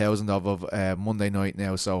 2,500 of Monday night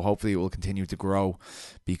now. So hopefully it will continue to grow,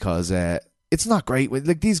 because it's not great.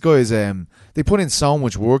 Like, these guys, they put in so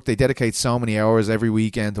much work. They dedicate so many hours every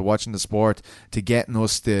weekend to watching the sport, to getting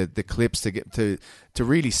us the clips, to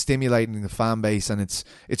really stimulating the fan base. And it's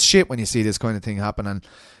shit when you see this kind of thing happen. And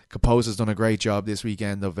Caposa's done a great job this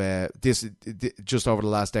weekend of just over the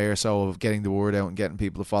last day or so of getting the word out and getting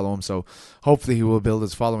people to follow him. So hopefully he will build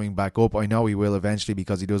his following back up. I know he will eventually,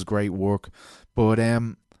 because he does great work. But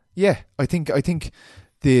I think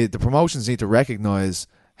the promotions need to recognise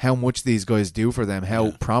how much these guys do for them,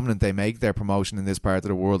 how prominent they make their promotion in this part of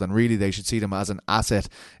the world, and really they should see them as an asset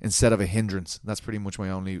instead of a hindrance. That's pretty much my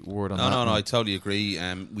only word on that. No, I totally agree.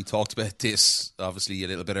 We talked about this obviously a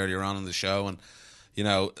little bit earlier on in the show, and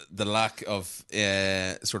the lack of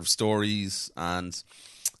sort of stories and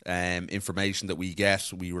information that we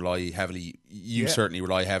get, we rely heavily. You certainly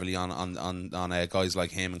rely heavily on guys like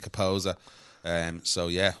him and Caposa. So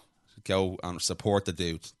go and support the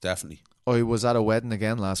dude, definitely. I was at a wedding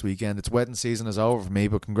again last weekend. It's wedding season is over for me,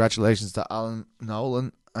 but congratulations to Alan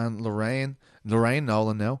Nolan and Lorraine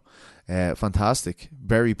Nolan now. Fantastic,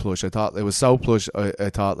 very plush. I thought it was so plush.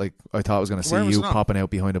 I thought I was going to see you popping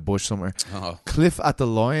out behind a bush somewhere. Cliff at the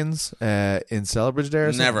Lions in Celbridge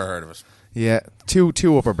there. Never heard of it. Yeah, two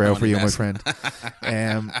upper brow for you, my friend.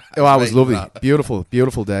 It was lovely,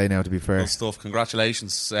 beautiful day. Now, to be fair, good stuff.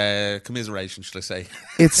 Congratulations, commiseration, should I say?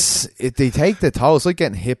 They take the toll. It's like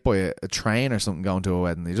getting hit by a train or something going to a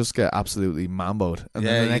wedding. They just get absolutely mamboed, and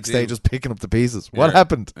then the next day just picking up the pieces. What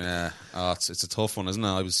happened? Yeah, it's a tough one, isn't it?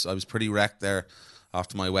 I was pretty wrecked there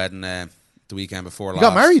after my wedding the weekend before. You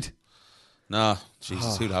got married? No,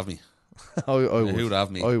 Jesus, who'd have me? I would. Who'd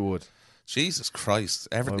have me? I would. Jesus Christ!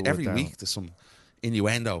 Every week there's some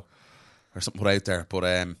innuendo or something put out there, but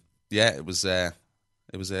it was a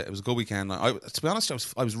good weekend. To be honest,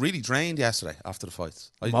 I was really drained yesterday after the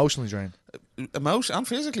fights. Emotionally drained. emotion and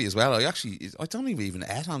physically as well. I don't even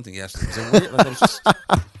ate anything yesterday. It was weird. Like, I was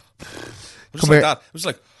just like that. It was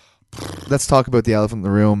like. Let's talk about the elephant in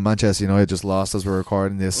the room. Manchester United just lost as we're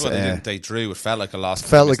recording this. Well, they drew. It felt like a loss.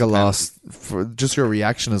 Felt like a loss. For just your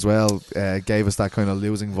reaction as well gave us that kind of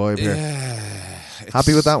losing vibe here.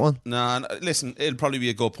 Happy with that one? No, listen, it'll probably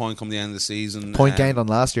be a good point come the end of the season. Point gained on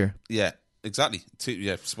last year. Yeah, exactly.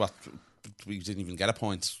 We didn't even get a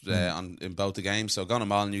point in both the games. So going to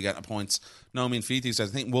Mall and you getting a points. No mean feat these days.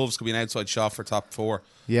 I think Wolves could be an outside shot for top 4.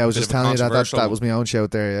 Yeah, I was just telling you that was my own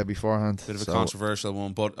shout there beforehand. Bit of a controversial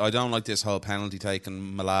one, but I don't like this whole penalty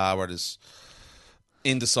taking Mala where there's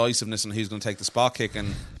indecisiveness on who's going to take the spot kick.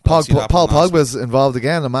 And Paul Pogba's involved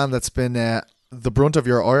again, a man that's been the brunt of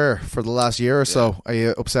your ire for the last year or so. Are you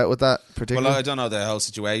upset with that particularly? Well, I don't know the whole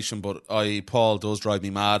situation, but Paul does drive me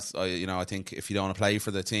mad. I think if you don't want to play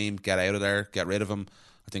for the team, get out of there, get rid of him.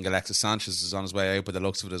 I think Alexis Sanchez is on his way out by the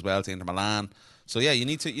looks of it as well to Inter Milan. So yeah, you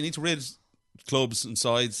need to rid clubs and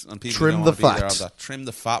sides and people who don't want to be there of that. Trim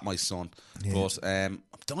the fat, my son. Yeah. But I'm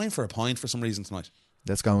dying for a point for some reason tonight.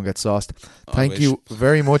 Let's go and get sauced. Thank you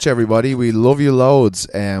very much, everybody. We love you loads.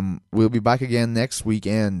 We'll be back again next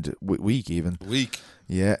weekend. Week.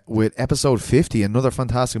 Yeah, with episode 50, another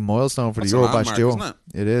fantastic milestone for the Eurobash duo. Isn't it?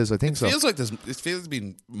 It is, I think so. It feels like it feels to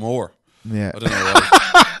be more. Yeah. I don't know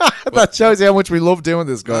why. That shows you how much we love doing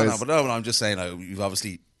this, guys. No, but I'm just saying, you've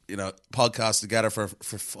obviously, podcasted together for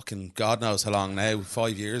fucking God knows how long now,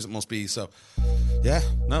 5 years it must be. So, yeah,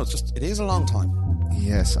 no, it is a long time.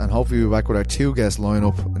 Yes, and hopefully we'll be back with our 2 guest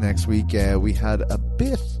lineup next week. We had a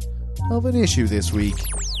bit of an issue this week,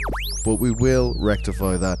 but we will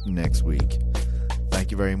rectify that next week.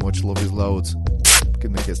 Thank you very much. Love you loads.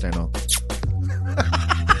 Give me a kiss there now.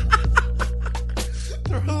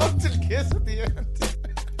 The reluctant kiss at the end.